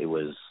fact that it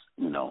was,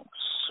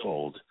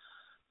 sold,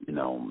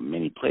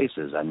 many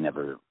places. I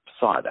never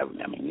thought. I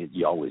mean,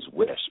 you always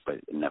wish, but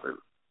never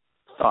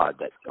thought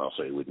that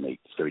also it would make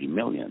 $30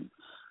 million.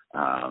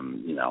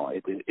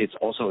 It's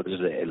also, there's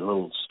a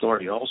little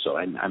story also.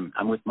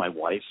 I'm with my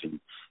wife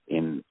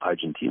in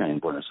Argentina, in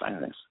Buenos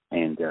Aires,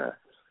 and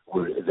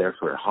we're there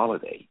for a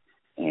holiday,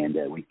 and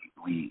we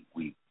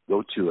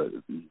go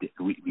to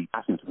we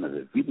pass in front of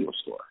the video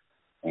store,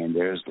 and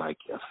there's like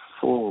a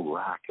full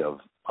rack of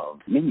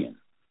Minion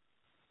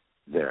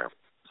there.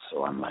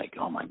 So I'm like,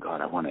 oh my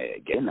God, I want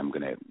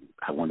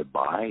to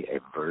buy a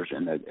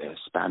version, a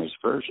Spanish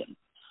version.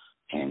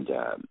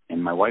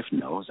 And my wife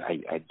knows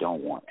I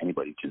don't want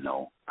anybody to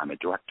know I'm a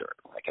director.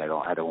 Like I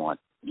don't want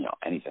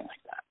anything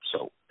like that.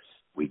 So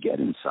we get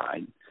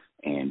inside,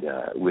 and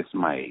with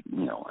my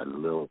a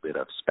little bit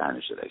of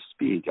Spanish that I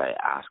speak, I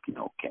ask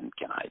can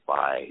I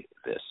buy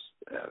this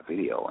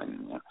video,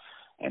 and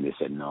they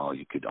said no,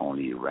 you could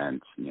only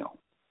rent.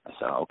 I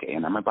said okay,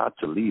 and I'm about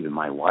to leave, and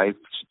my wife,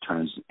 she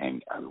turns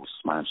and I was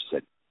smiling. She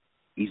said,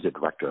 he's the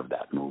director of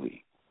that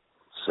movie.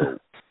 So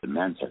the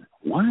man said,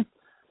 what?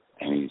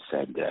 And he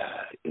said,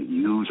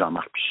 you,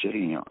 Jean-Marc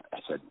Pichet? I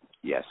said,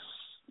 yes,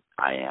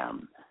 I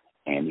am.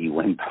 And he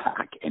went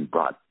back and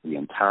brought the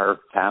entire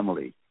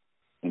family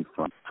in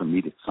front for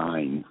me to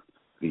sign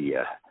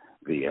the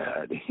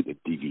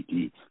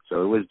DVD.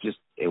 So it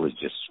was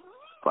just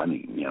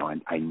funny,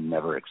 and I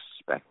never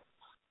expect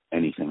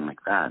anything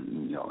like that.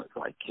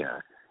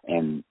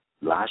 And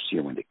last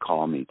year when they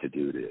called me to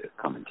do the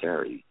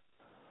commentary,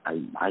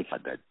 I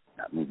thought that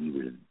movie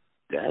was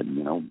dead,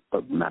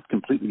 but not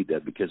completely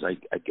dead, because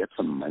I get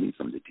some money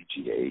from the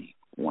DGA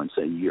once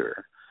a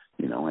year,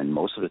 and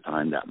most of the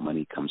time that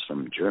money comes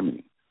from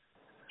Germany.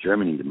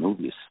 The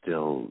movie is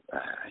still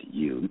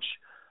huge.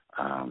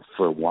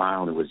 For a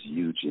while it was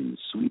huge in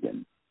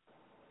Sweden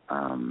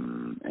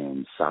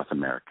and South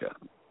America,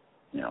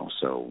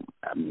 so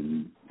I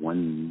mean,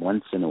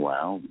 once in a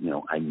while,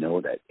 I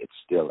know that it's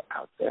still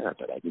out there,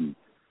 but I didn't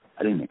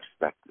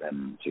expect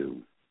them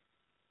to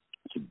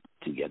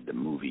get the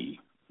movie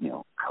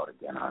out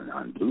again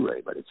on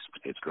Blu-ray, but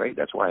it's great.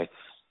 That's why,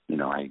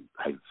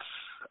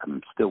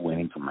 I'm still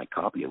waiting for my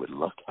copy. I would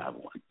love to have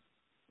one.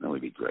 That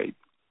would be great.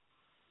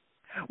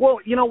 Well,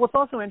 what's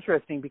also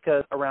interesting,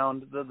 because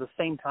around the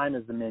same time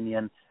as The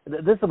Minion,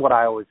 this is what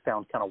I always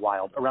found kind of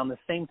wild. Around the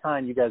same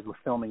time you guys were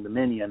filming The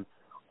Minion,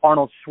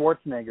 Arnold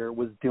Schwarzenegger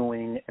was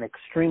doing an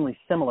extremely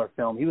similar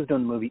film. He was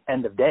doing the movie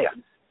End of Days,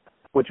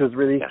 which was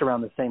released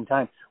around the same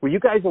time. Were you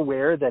guys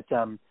aware that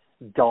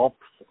Dolph's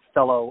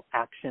fellow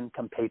action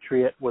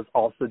compatriot was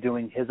also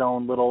doing his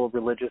own little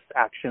religious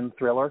action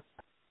thriller?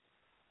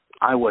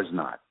 I was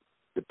not.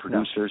 The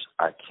producers,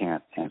 I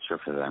can't answer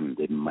for them.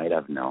 They might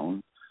have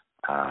known,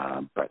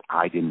 but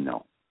I didn't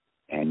know,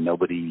 and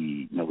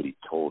nobody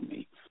told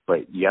me.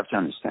 But you have to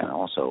understand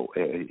also,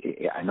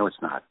 I know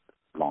it's not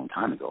a long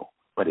time ago,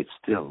 but it's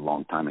still a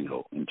long time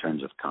ago in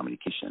terms of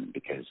communication,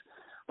 because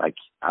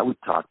I would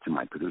talk to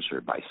my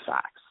producer by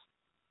fax.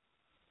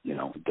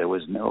 There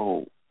was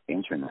no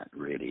internet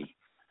really.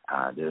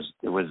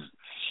 There was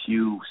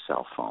few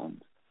cell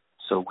phones.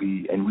 So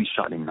we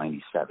shot in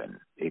 97.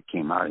 It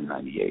came out in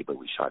 98, but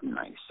we shot in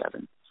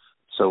 97.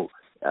 So,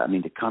 I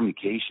mean, the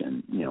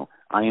communication,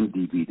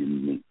 IMDb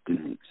didn't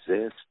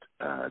exist.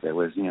 There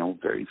was,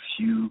 very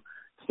few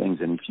things.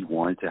 And if you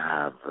wanted to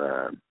have,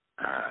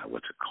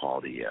 what's it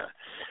called,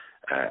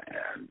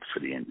 for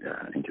the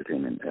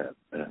entertainment,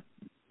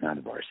 not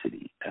the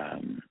Varsity.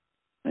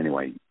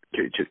 Anyway,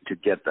 to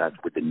get that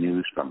with the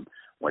news from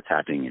what's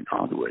happening in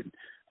Hollywood,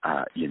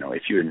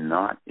 if you're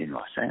not in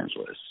Los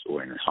Angeles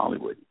or in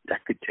Hollywood,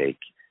 that could take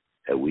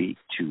a week,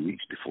 2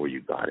 weeks before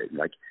you got it.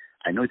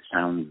 I know it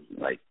sounds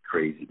like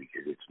crazy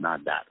because it's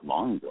not that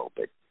long ago,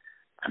 but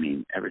I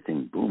mean,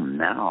 everything boomed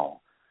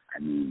now. I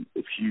mean,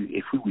 if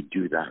we would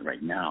do that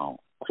right now,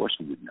 of course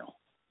we would know.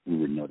 We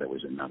would know there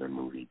was another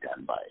movie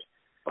done by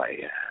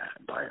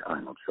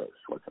Arnold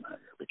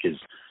Schwarzenegger, because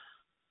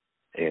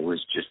it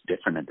was just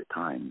different at the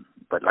time.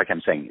 But like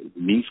I'm saying,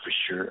 me for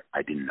sure,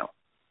 I didn't know.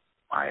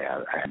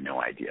 I had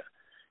no idea.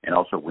 And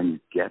also, when you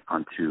get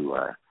onto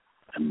a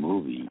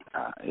movie,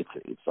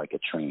 it's like a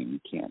train. You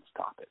can't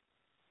stop it.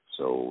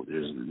 So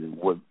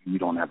you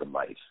don't have a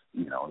life.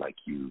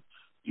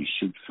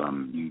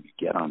 you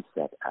get on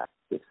set at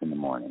 6 in the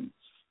morning.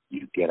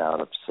 You get out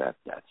of set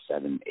at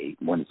 7, 8.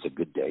 When it's a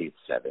good day,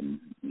 it's 7,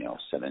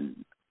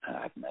 7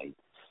 at night.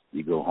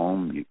 You go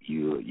home,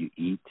 you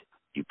eat,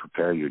 you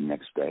prepare your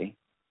next day,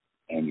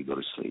 and you go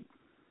to sleep.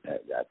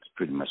 That's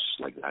pretty much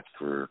like that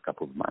for a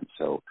couple of months.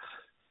 So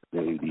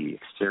the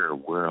exterior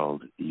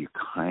world, you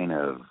kind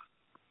of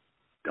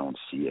don't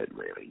see it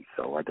really.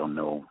 So I don't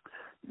know.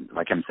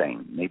 Like I'm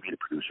saying, maybe the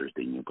producers,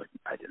 they knew, but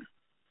I didn't.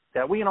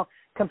 Yeah, well,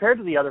 compared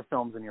to the other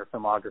films in your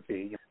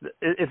filmography,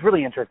 it's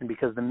really interesting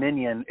because The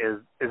Minion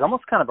is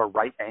almost kind of a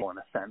right angle in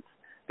a sense,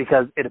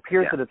 because it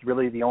appears that it's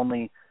really the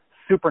only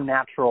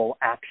supernatural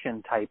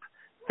action type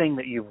thing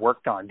that you've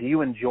worked on. Do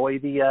you enjoy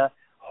the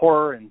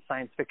horror and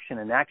science fiction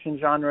and action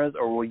genres,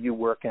 or will you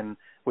work in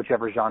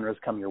whichever genres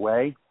come your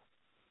way?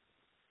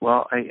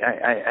 Well,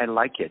 I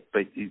like it,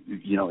 but it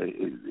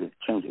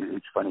changes.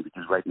 It's funny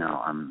because right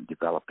now I'm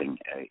developing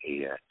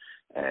a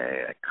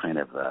kind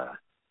of a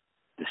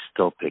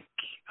dystopic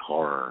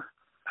horror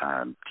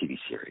TV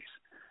series,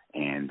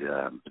 and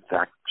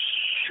that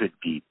should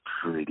be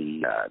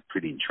pretty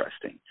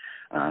interesting.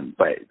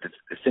 But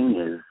the thing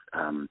is,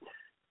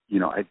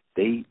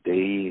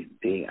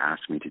 they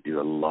asked me to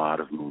do a lot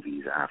of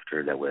movies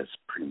after that was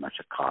pretty much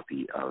a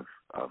copy of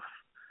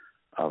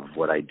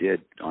what I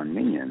did on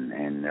Minion,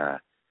 and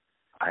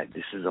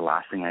this is the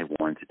last thing I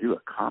wanted to do, a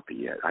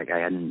copy. I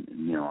hadn't,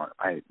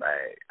 I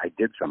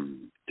did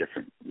some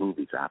different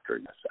movies after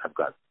this. I've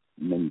got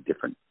many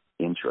different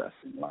interests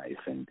in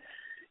life, and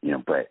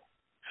but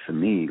for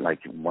me,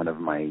 like one of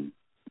my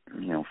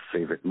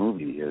favorite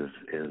movies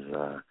is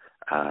The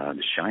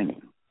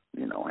Shining,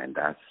 and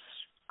that's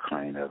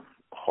kind of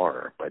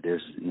horror. But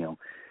there's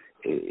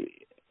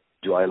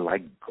do I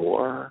like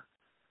gore?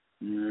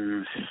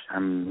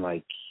 I'm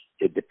like,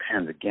 it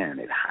depends. Again,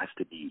 it has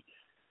to be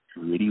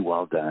really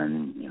well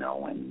done,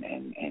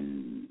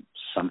 and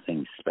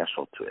something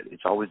special to it.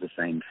 It's always the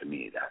same for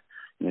me that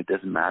it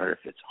doesn't matter if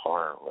it's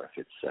horror or if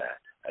it's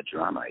a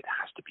drama. It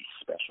has to be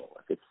special.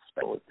 If it's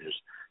special, if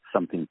there's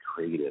something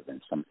creative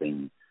and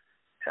something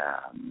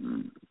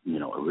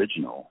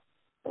original,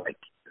 like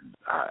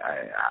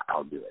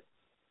I'll do it.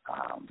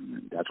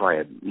 That's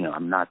why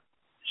I'm not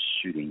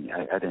shooting.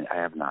 I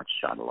have not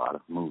shot a lot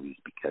of movies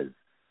because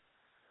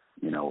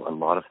a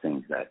lot of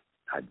things that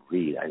I'd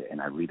read,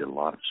 I read a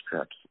lot of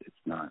scripts.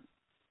 It's not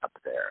up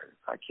there.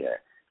 It's like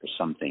there's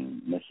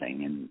something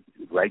missing. And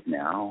right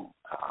now,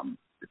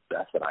 the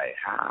best that I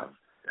have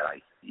that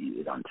I see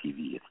it on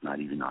TV, it's not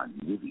even on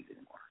movies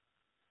anymore.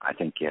 I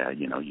think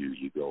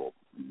you go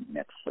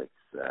Netflix,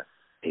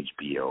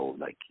 HBO,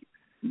 like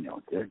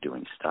they're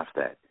doing stuff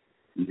that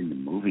even the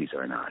movies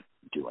are not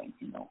doing.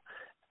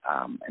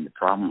 And the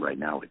problem right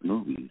now with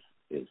movies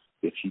is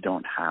if you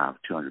don't have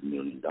 $200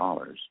 million,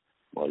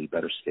 well, you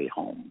better stay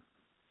home.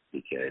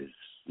 Because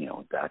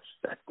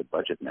that's the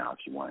budget now.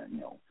 If you want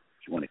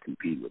to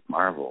compete with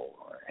Marvel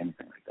or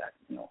anything like that,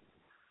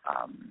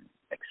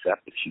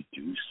 except if you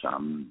do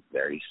some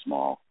very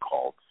small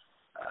cults.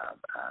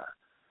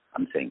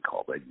 I'm saying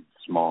cult, but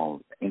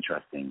small,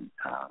 interesting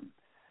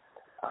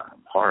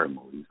horror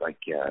movies. Like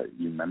you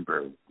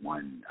remember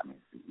one? I mean,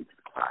 it's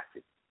a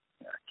classic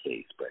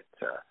case, but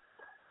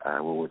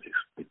what was it?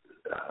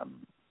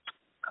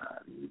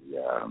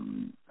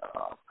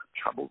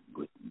 Trouble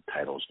with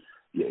titles.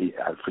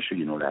 Yeah, for sure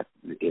you know that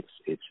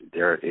it's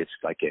there. It's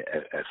like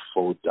a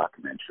full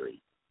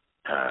documentary,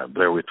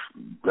 Blair Witch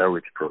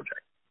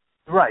Project.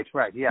 Right.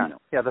 Yeah,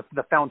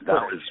 the found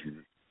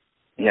footage.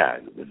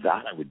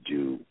 That I would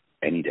do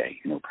any day,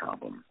 no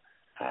problem.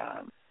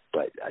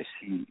 But I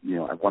see,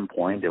 at one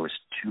point there was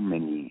too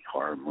many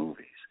horror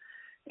movies,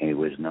 and it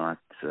was not,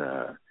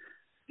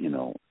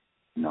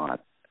 not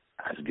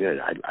as good.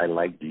 I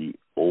like the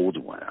old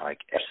one. I like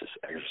Exorcist.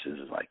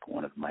 Exorcist is like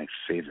one of my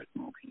favorite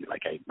movies.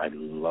 Like I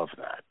love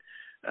that.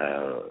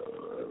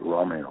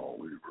 Romero,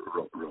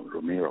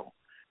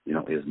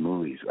 his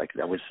movies. Like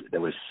there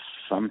was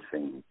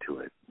something to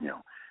it.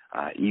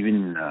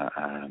 Even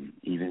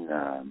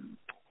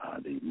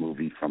the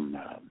movie from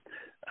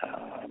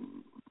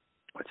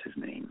what's his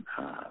name?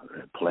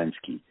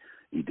 Polanski.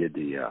 He did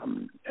the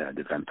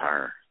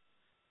Vampire.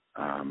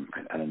 I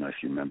don't know if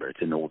you remember.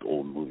 It's an old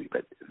movie,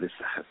 but this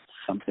has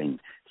something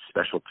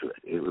special to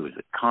it. It was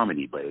a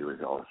comedy, but it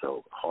was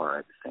also horror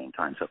at the same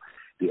time. So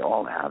they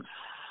all have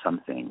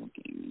something,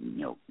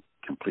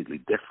 completely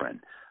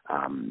different.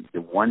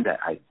 The one that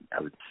I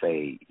would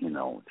say,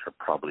 they're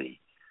probably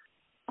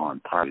on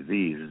par with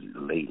these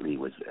lately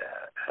was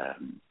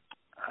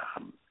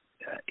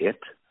It.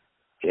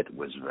 It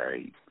was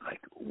very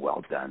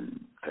well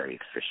done, very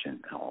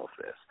efficient, and all of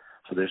this.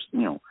 So there's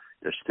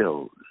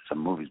still some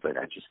movies, but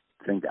I just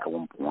think that at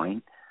one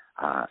point,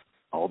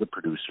 all the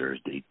producers,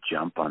 they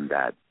jump on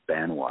that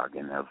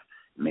bandwagon of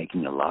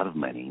making a lot of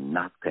money,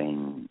 not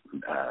paying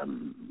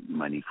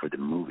money for the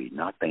movie,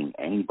 not paying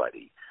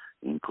anybody,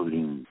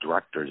 including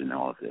directors and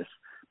all of this,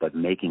 but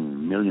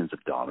making millions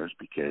of dollars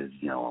because,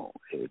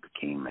 it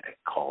became a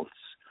cult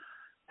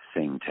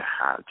thing to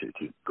have to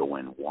go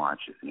and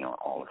watch,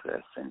 all of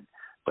this,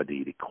 but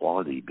the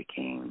quality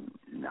became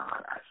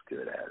not as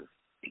good as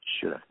it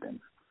should have been.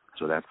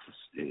 So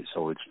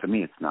it's for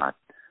me. It's not.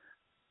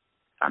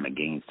 I'm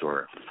against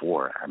or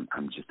for.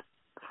 I'm just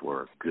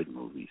for good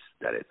movies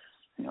that it's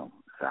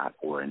that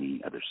or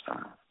any other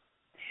style.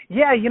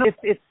 Yeah,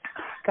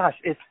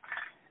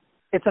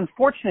 it's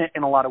unfortunate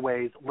in a lot of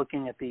ways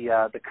looking at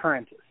the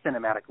current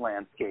cinematic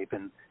landscape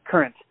and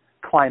current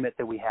climate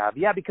that we have.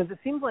 Yeah, because it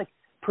seems like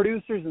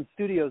producers and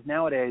studios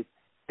nowadays,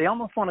 they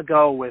almost want to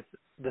go with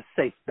the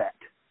safe bet.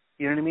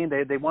 You know what I mean?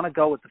 They want to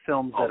go with the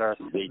films that are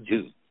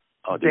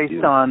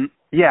based on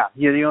they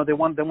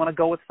want to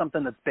go with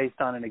something that's based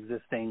on an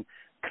existing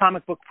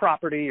comic book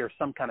property or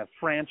some kind of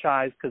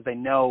franchise because they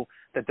know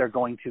that they're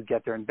going to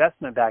get their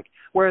investment back.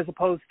 Whereas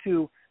opposed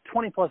to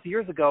 20 plus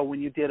years ago when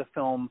you did a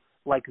film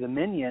like The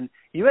Minion,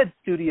 you had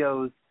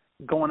studios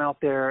going out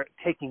there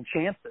taking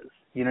chances.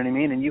 You know what I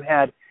mean? And you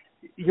had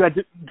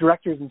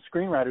directors and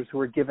screenwriters who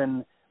were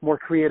given more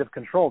creative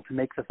control to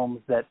make the films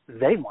that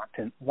they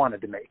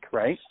wanted to make,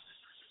 right?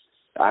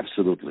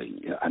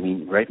 Absolutely. I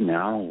mean, right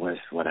now, with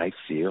what I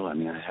feel, I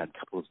had a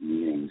couple of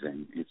meetings,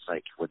 and it's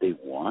like what they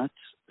want,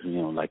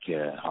 like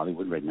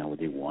Hollywood right now, what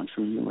they want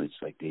from you, it's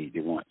like they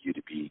want you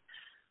to be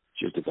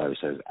just a guy who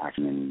says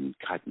action and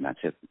cut, and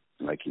that's it.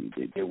 Like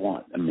they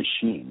want a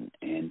machine,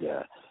 and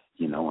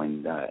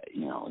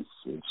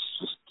it's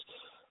just,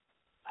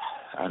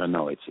 I don't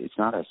know. It's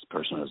not as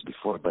personal as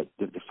before, but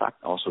the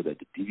fact also that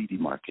the DVD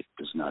market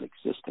does not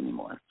exist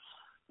anymore.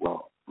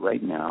 Well,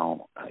 right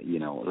now,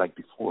 like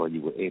before,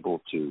 you were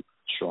able to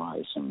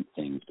try some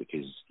things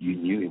because you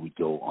knew it would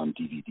go on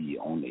DVD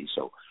only.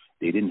 So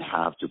they didn't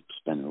have to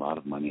spend a lot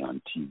of money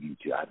on TV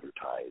to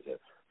advertise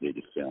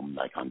the film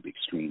like on big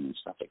screen and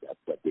stuff like that.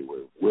 But they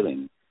were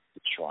willing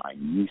to try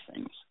new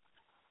things.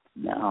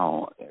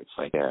 Now it's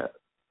like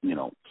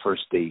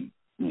first you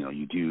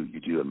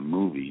do a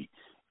movie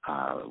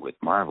with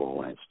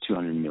Marvel, and it's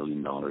 $200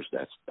 million.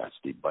 That's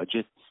the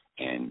budget,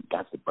 and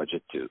that's the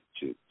budget to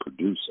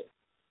produce it.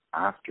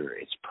 After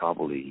it's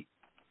probably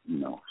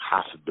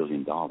 $500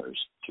 million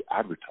to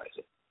advertise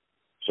it.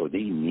 So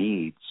they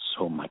need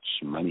so much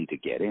money to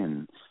get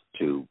in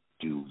to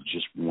do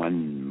just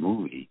one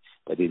movie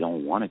that they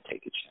don't want to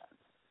take a chance.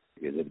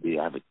 Because if they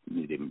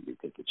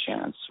take a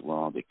chance,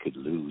 well, they could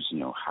lose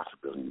 $500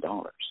 million.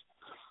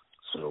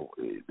 So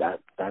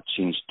that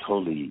changed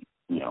totally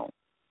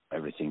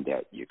everything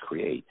that you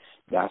create.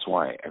 That's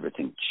why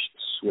everything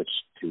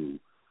switched to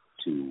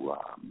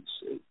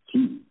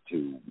TV.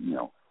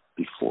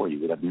 Before you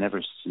would have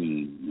never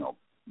seen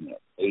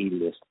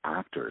A-list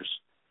actors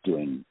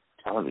doing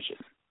television,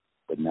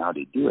 but now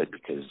they do it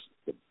because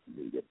the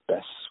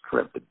best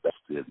script, the best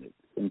the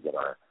things that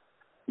are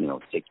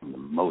taking the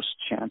most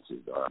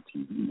chances are on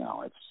TV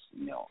now.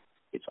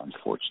 It's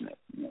unfortunate,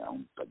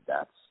 but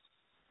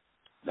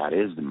that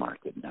is the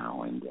market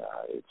now, and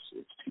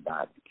it's too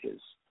bad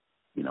because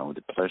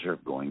the pleasure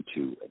of going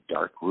to a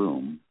dark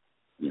room,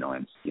 and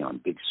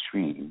on big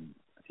screen.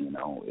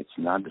 It's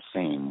not the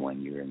same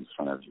when you're in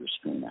front of your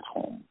screen at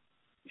home.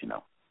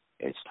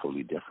 It's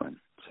totally different.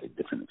 It's a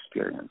different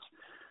experience,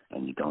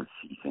 and you don't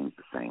see things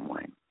the same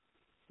way.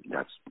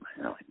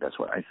 That's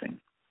what I think.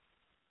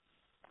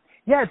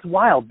 Yeah, it's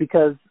wild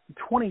because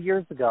 20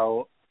 years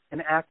ago,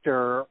 an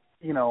actor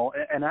or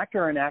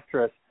an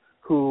actress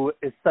who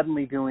is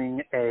suddenly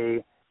doing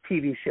a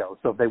TV show.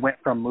 So if they went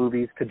from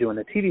movies to doing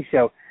a TV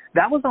show,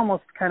 that was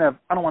almost kind of,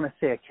 I don't want to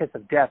say a kiss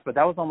of death, but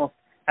that was almost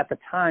at the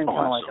time kind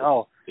of like,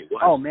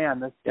 oh man,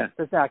 this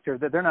actor,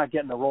 they're not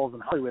getting the roles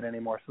in Hollywood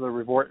anymore, so they're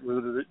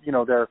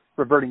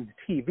reverting to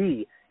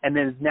TV. And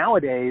then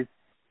nowadays,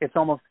 it's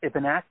almost if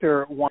an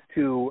actor wants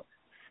to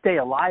stay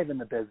alive in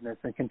the business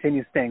and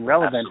continue staying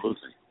relevant,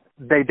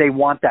 they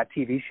want that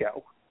TV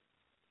show.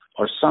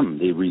 Or some,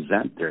 they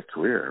resent their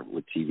career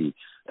with TV.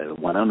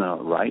 Winona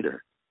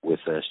Ryder with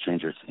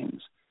Stranger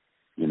Things,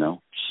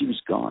 she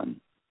was gone,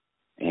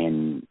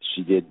 and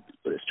she did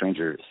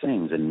Stranger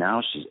Things, and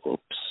now she's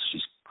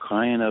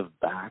kind of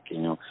back.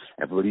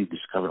 Everybody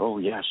discovered, oh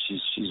yeah,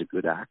 she's a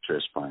good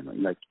actress finally.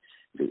 Like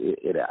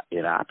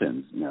it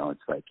happens.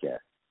 It's like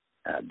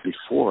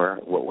before,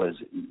 what was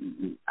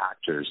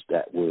actors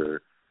that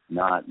were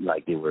not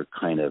like they were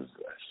kind of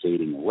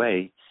fading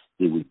away.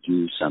 They would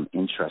do some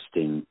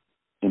interesting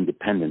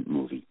independent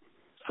movie.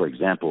 For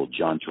example,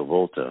 John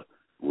Travolta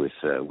with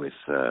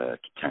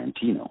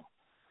Tarantino.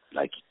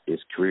 Like his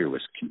career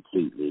was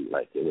completely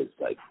like it was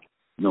like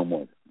no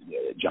more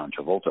John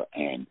Travolta,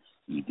 and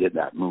he did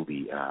that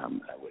movie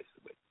with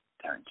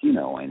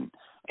Tarantino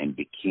and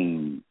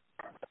became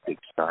a big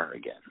star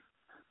again.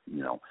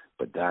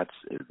 But that's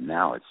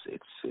now it's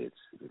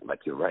like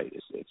you're right.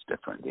 It's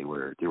different. They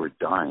were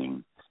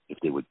dying if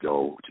they would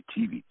go to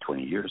TV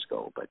 20 years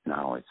ago, but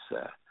now it's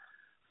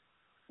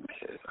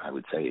I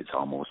would say it's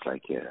almost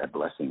like a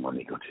blessing when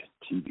they go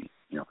to TV.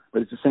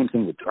 But it's the same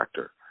thing with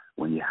director.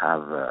 When you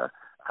have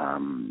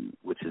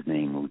what's his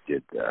name who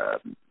did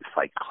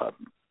Fight Club,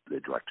 the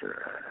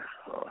director.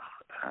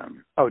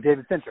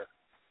 David Fincher.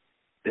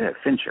 Yeah,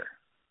 Fincher.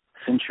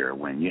 Fincher,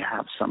 when you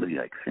have somebody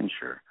like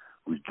Fincher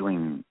who's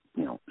doing,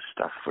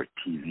 stuff for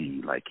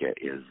TV, like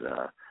is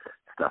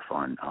stuff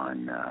on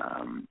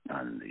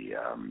the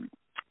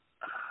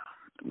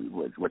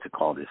what's it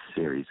called, this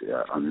series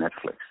on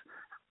Netflix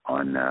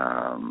on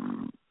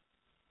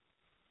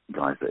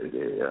guys,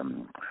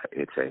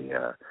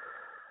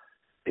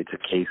 it's a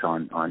case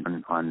on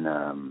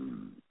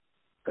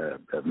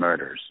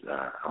murders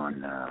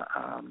on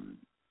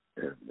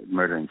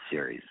murdering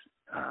series.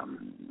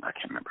 I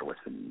can't remember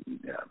what's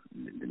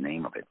the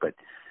name of it, but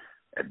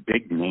a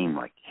big name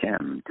like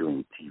him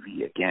doing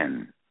TV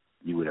again,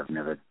 you would have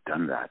never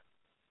done that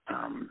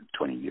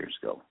 20 years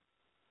ago.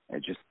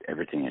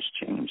 Everything has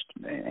changed,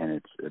 and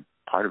it's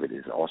part of it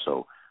is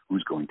also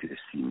who's going to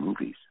see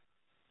movies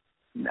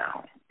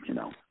now.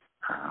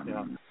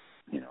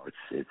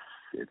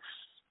 It's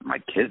my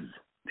kids.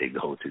 They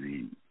go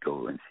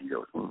and see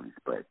those movies,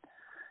 but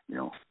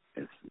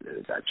it's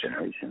that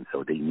generation.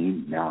 So they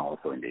need now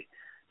also in the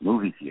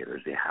movie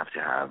theaters, they have to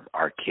have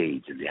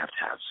arcades, and they have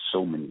to have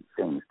so many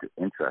things to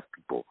interest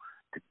people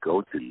to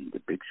go to the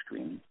big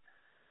screen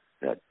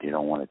that they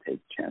don't want to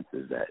take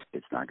chances that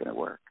it's not going to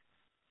work.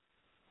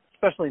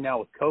 Especially now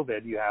with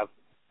COVID, you have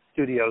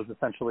studios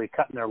essentially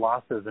cutting their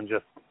losses and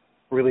just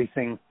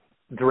releasing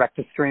direct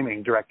to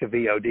streaming, direct to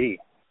VOD,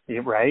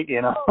 right?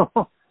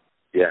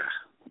 Yeah,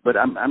 but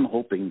I'm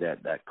hoping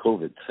that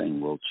COVID thing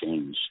will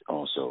change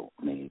also.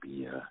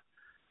 Maybe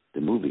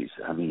the movies.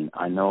 I mean,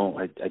 I know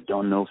I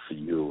don't know for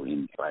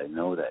you, but I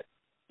know that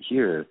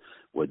here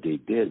what they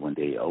did when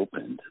they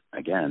opened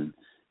again,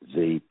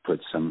 they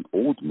put some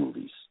old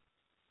movies,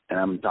 and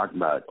I'm talking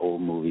about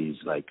old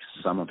movies like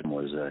some of them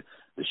was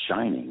The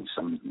Shining,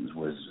 some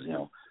was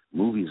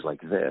movies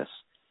like this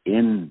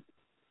in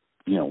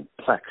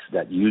Plex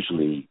that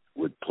usually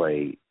would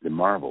play the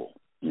Marvel,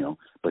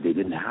 but they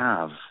didn't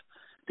have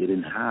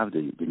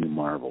the new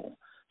Marvel.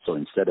 So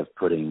instead of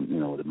putting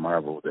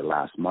the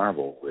last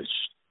Marvel, which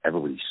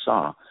everybody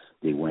saw,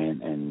 they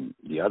went and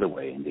the other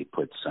way, and they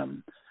put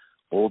some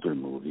older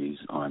movies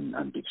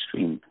on big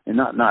screen, and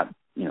not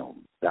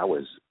that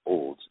was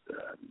old,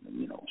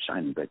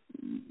 Shining, but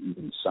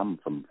even some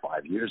from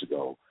 5 years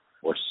ago,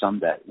 or some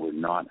that were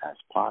not as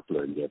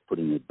popular, and they're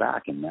putting it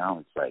back. And now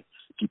it's like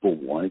people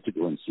wanted to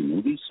go and see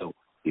movies, so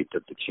they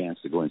took the chance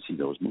to go and see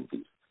those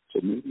movies. So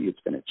maybe it's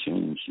going to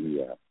change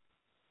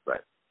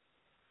but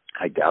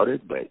I doubt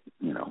it. But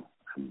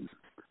I'm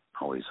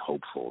always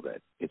hopeful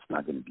that it's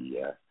not going to be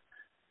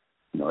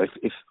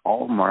if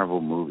all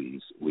Marvel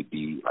movies would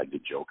be like the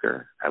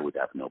Joker, I would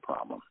have no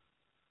problem,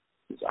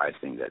 because I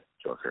think that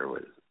Joker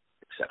was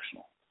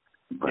exceptional.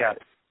 But,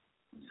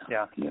 it's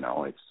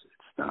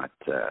not.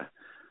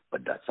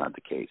 But that's not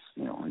the case,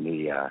 And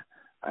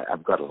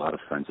I've got a lot of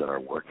friends that are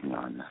working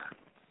on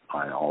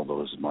all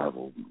those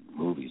Marvel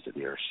movies that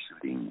they are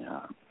shooting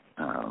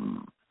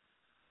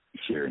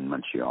here in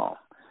Montreal,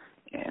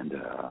 and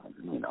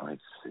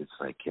it's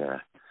like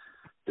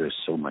there's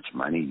so much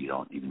money you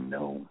don't even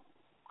know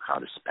how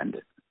to spend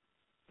it.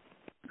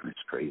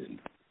 It's crazy.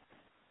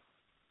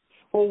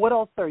 Well, what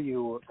else are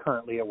you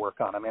currently at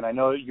work on? I mean, I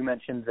know you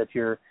mentioned that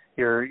you're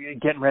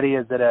getting ready.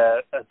 Is it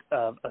a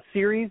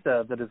series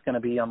that is going to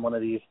be on one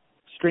of these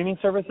streaming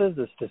services,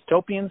 this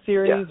dystopian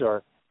series,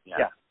 or?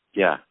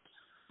 Yeah.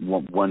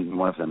 One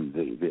of them,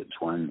 this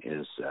one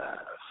is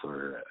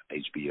for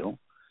HBO,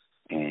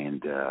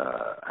 and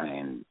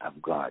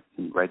I've got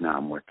right now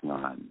I'm working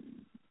on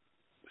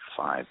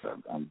 5.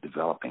 I'm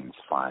developing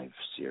 5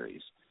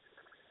 series.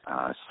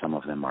 Some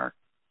of them are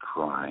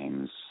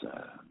crimes.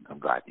 I've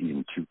got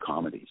even 2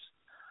 comedies.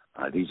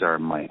 These are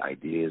my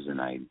ideas,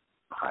 and I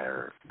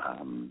hire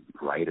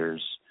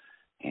writers,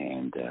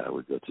 and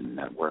we go to the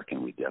network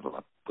and we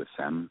develop with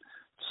them.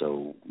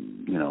 So,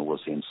 we'll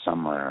see. And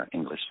some are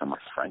English, some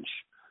are French,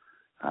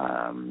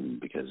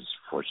 because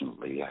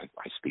fortunately I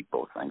speak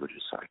both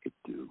languages, so I could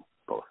do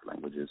both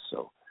languages.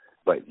 So,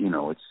 but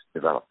it's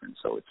development,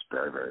 so it's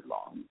very, very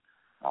long.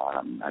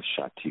 I've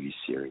shot TV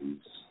series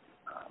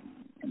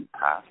in the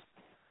past,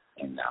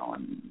 and now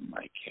I'm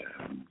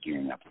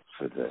gearing up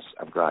for this.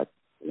 I've got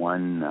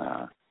one.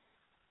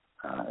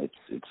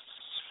 It's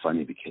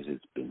funny because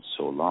it's been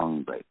so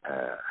long, but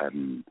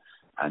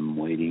I'm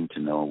waiting to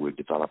know. We're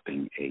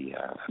developing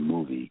a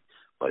movie,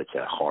 but it's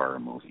a horror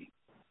movie,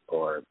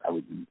 or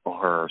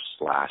horror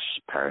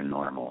 /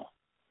 paranormal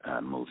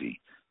movie,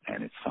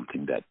 and it's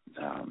something that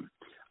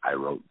I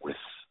wrote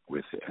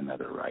with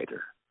another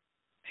writer,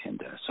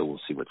 and so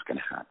we'll see what's going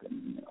to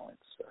happen.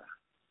 It's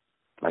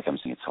like I'm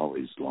saying, it's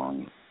always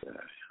long.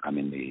 I'm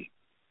in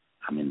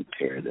the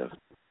period of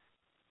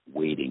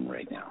waiting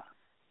right now,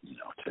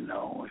 to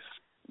know if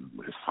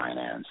with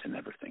finance and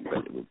everything.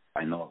 But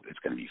I know it's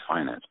going to be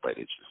finance, but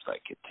it's just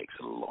like it takes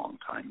a long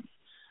time.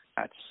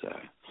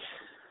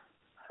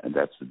 And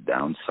that's the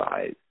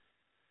downside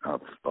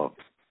of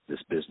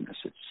this business.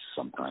 It's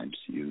sometimes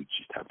you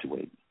just have to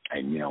wait.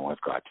 And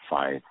I've got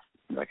 5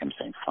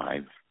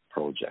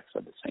 projects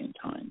at the same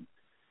time.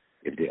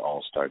 If they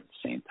all start at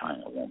the same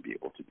time, I won't be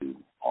able to do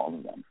all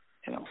of them.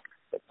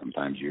 But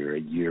sometimes you're a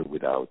year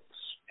without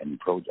any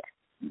project.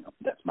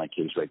 That's my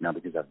case right now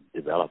because I've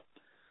developed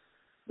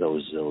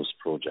those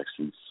projects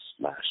since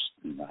last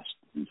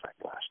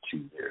 2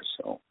 years.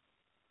 So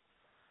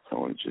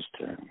it's just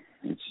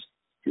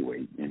you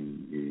wait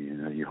and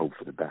you hope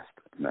for the best,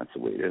 and that's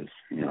the way it is,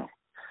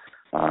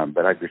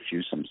 But I've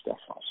refused some stuff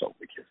also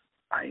because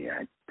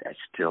I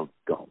still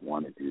don't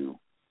want to do.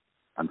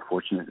 I'm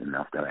fortunate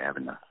enough that I have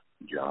enough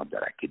job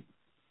that I could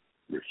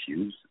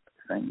refuse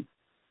things.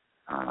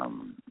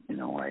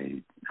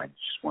 I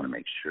just want to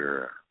make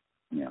sure,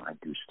 I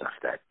do stuff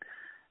that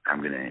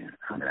I'm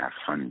gonna have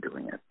fun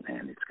doing it,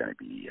 and it's gonna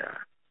be,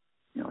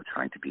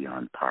 trying to be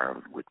on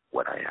par with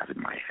what I have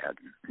in my head,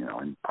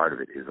 and part of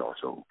it is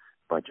also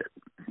budget.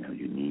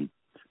 You need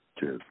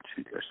to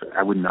so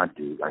I would not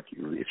do, like,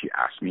 if you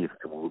ask me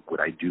would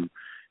I do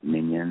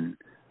Minion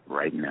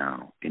right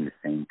now in the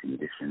same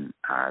condition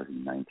as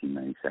in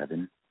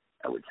 1997,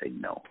 I would say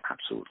no,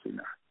 absolutely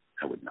not.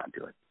 I would not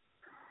do it,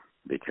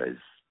 because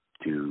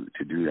to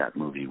do that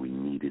movie we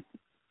needed,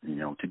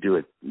 to do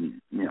it,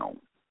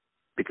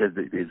 because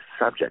the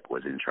subject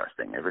was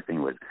interesting.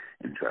 Everything was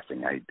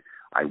interesting.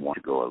 I want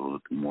to go a little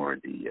bit more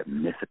the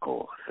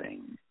mythical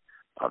thing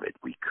of it.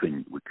 We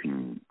couldn't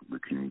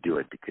do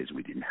it because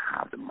we didn't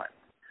have the money.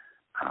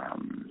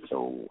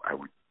 So I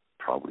would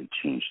probably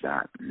change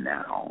that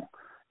now,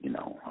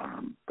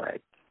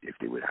 but if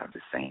they would have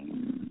the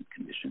same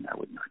condition, I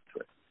would not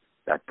do it.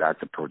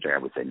 That's a project I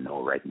would say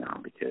no right now,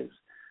 because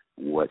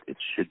what it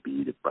should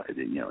be, the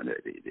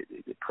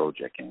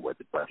project and what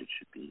the budget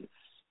should be,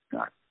 it's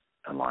not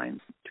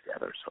aligned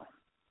together. So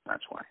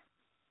that's why.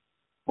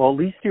 Well, at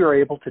least you were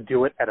able to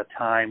do it at a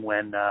time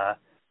when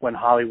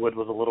Hollywood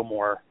was a little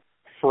more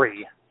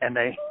free, and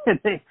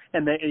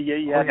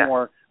you had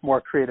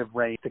more creative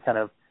range to kind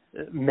of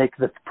make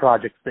the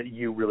projects that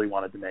you really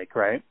wanted to make,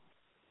 right?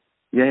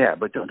 Yeah.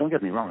 But don't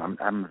get me wrong.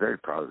 I'm very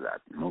proud of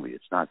that movie.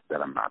 It's not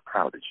that I'm not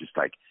proud. It's just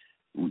like,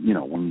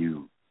 when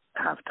you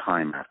have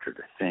time after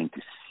the thing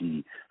to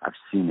see. I've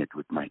seen it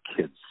with my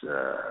kids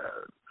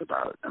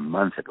about a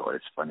month ago.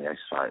 It's funny. I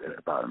saw it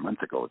about a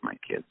month ago with my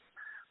kids.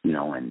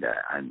 And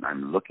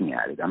I'm looking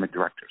at it. I'm a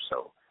director,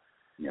 so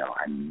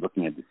I'm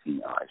looking at the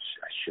scene. I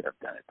should have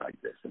done it like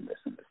this and this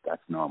and this.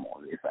 That's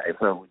normal. If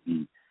I would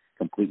be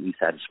completely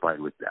satisfied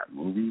with that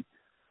movie,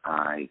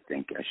 I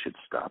think I should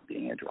stop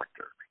being a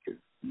director, because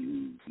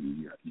you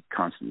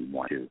constantly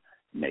want to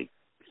make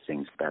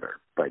things better.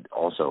 But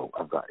also,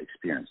 I've got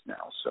experience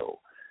now, so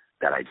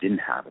that I didn't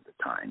have at the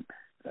time.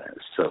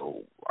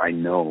 So I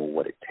know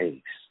what it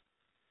takes,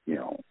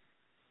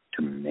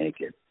 to make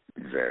it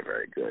very,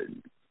 very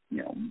good.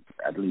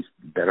 At least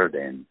better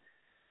than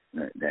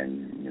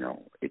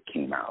it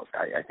came out.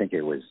 I think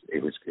it was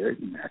good.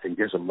 And I think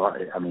there's a lot.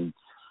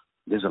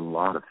 There's a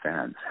lot of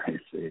fans.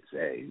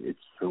 It's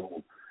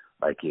so,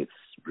 like, it's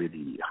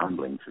really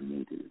humbling for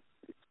me to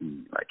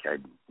see. Like, I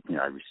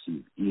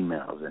receive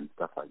emails and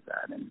stuff like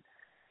that, and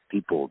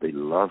people, they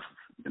love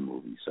the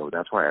movie. So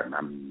that's why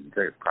I'm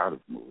very proud of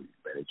the movie.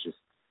 But it's just,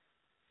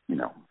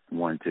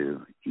 want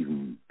to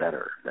even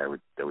better. That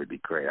would be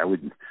great. I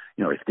wouldn't,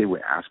 if they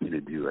would ask me to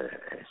do a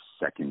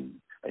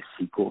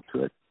sequel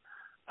to it,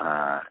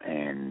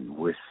 and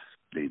with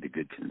the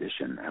good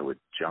condition, I would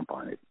jump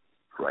on it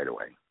right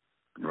away.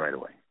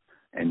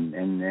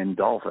 And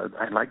Dolph,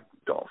 I like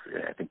Dolph.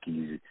 I think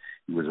he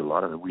was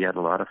we had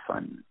a lot of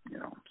fun,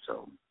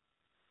 so.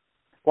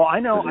 Well, I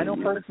know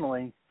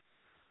personally.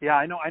 Yeah,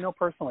 I know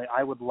personally.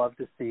 I would love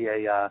to see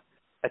a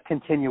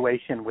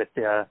continuation with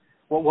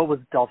what was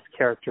Dolph's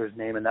character's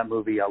name in that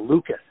movie?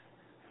 Lucas,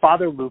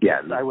 Father Lucas.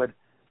 Yeah.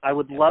 I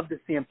would love to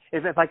see him.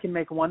 If I can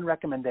make one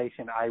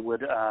recommendation, I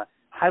would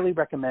highly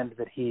recommend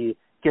that he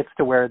gets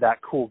to wear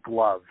that cool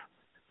glove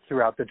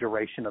throughout the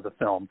duration of the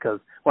film.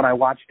 Because when I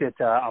watched it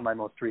on my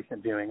most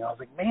recent viewing, I was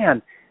like,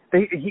 man,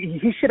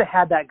 he should have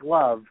had that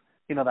glove.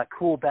 That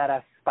cool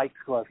badass spiked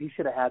glove. He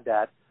should have had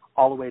that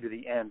all the way to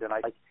the end. And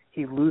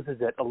he loses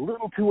it a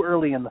little too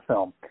early in the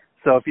film.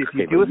 So if you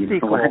do a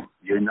sequel,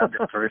 you're not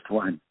the first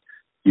one.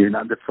 You're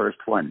not the first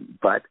one.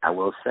 But I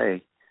will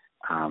say,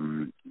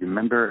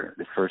 remember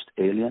the first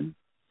Alien?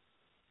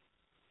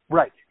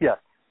 Right. Yes.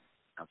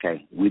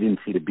 Okay. We didn't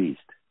see the Beast,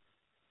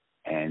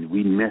 and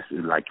we miss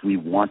it. Like, we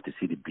want to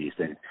see the Beast,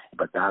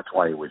 but that's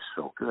why it was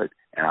so good.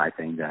 And I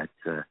think that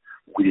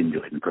we didn't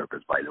do it on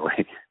purpose, by the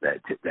way.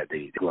 That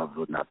the gloves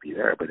would not be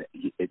there. But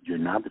you're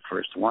not the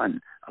first one.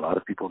 A lot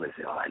of people, they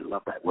say, "Oh, I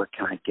love that. Where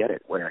can I get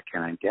it? Where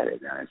can I get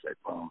it?" And I said,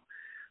 "Well,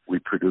 we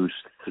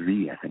produced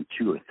 3. I think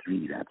 2 or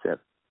 3. That's it.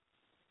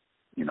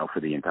 For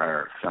the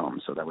entire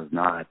film. So that was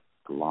not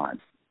a lot.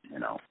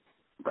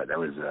 But there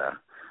was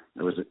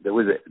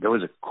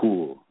a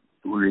cool,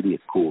 really a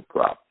cool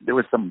prop. There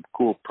was some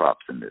cool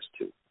props in this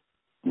too.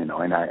 And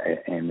when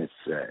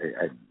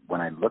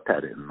I looked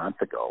at it a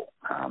month ago,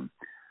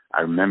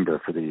 I remember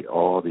for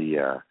all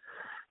the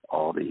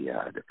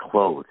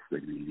clothes,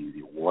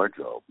 the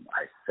wardrobe,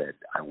 I said,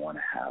 I want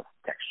to have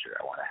texture.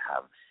 I want to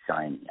have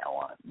shiny. I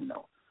want,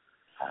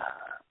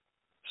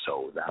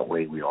 so that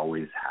way we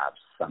always have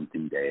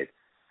something that,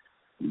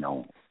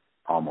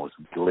 almost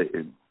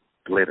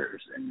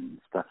glitters and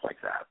stuff like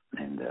that.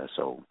 And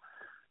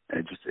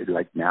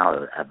like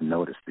now I've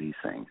noticed these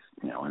things,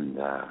 and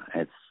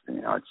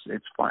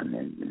it's fun,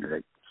 and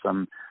like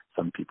some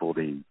people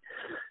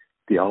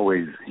they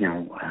always,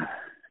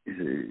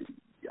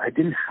 I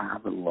didn't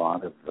have a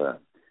lot of, I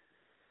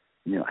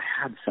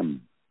had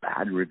some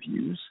bad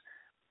reviews,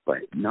 but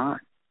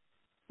not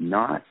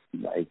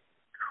like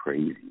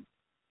crazy.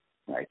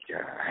 Like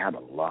I had a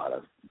lot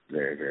of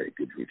very, very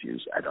good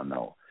reviews. I don't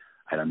know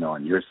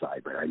on your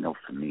side, but I know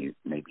for me,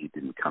 maybe it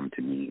didn't come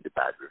to me, the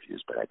bad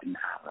reviews, but I didn't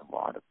have a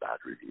lot of bad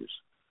reviews,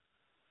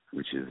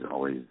 which is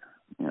always,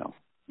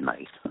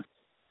 nice.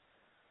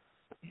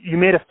 You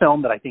made a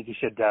film that I think you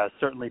should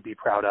certainly be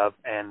proud of,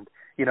 and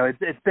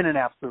it's been an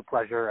absolute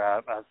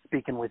pleasure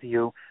speaking with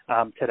you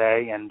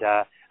today, and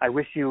I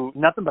wish you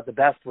nothing but the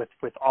best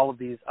with all of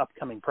these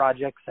upcoming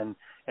projects and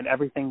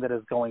everything that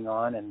is going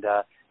on, and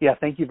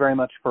thank you very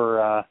much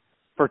for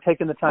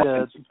taking the time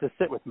to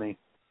sit with me.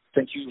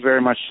 Thank you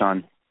very much,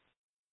 Sean.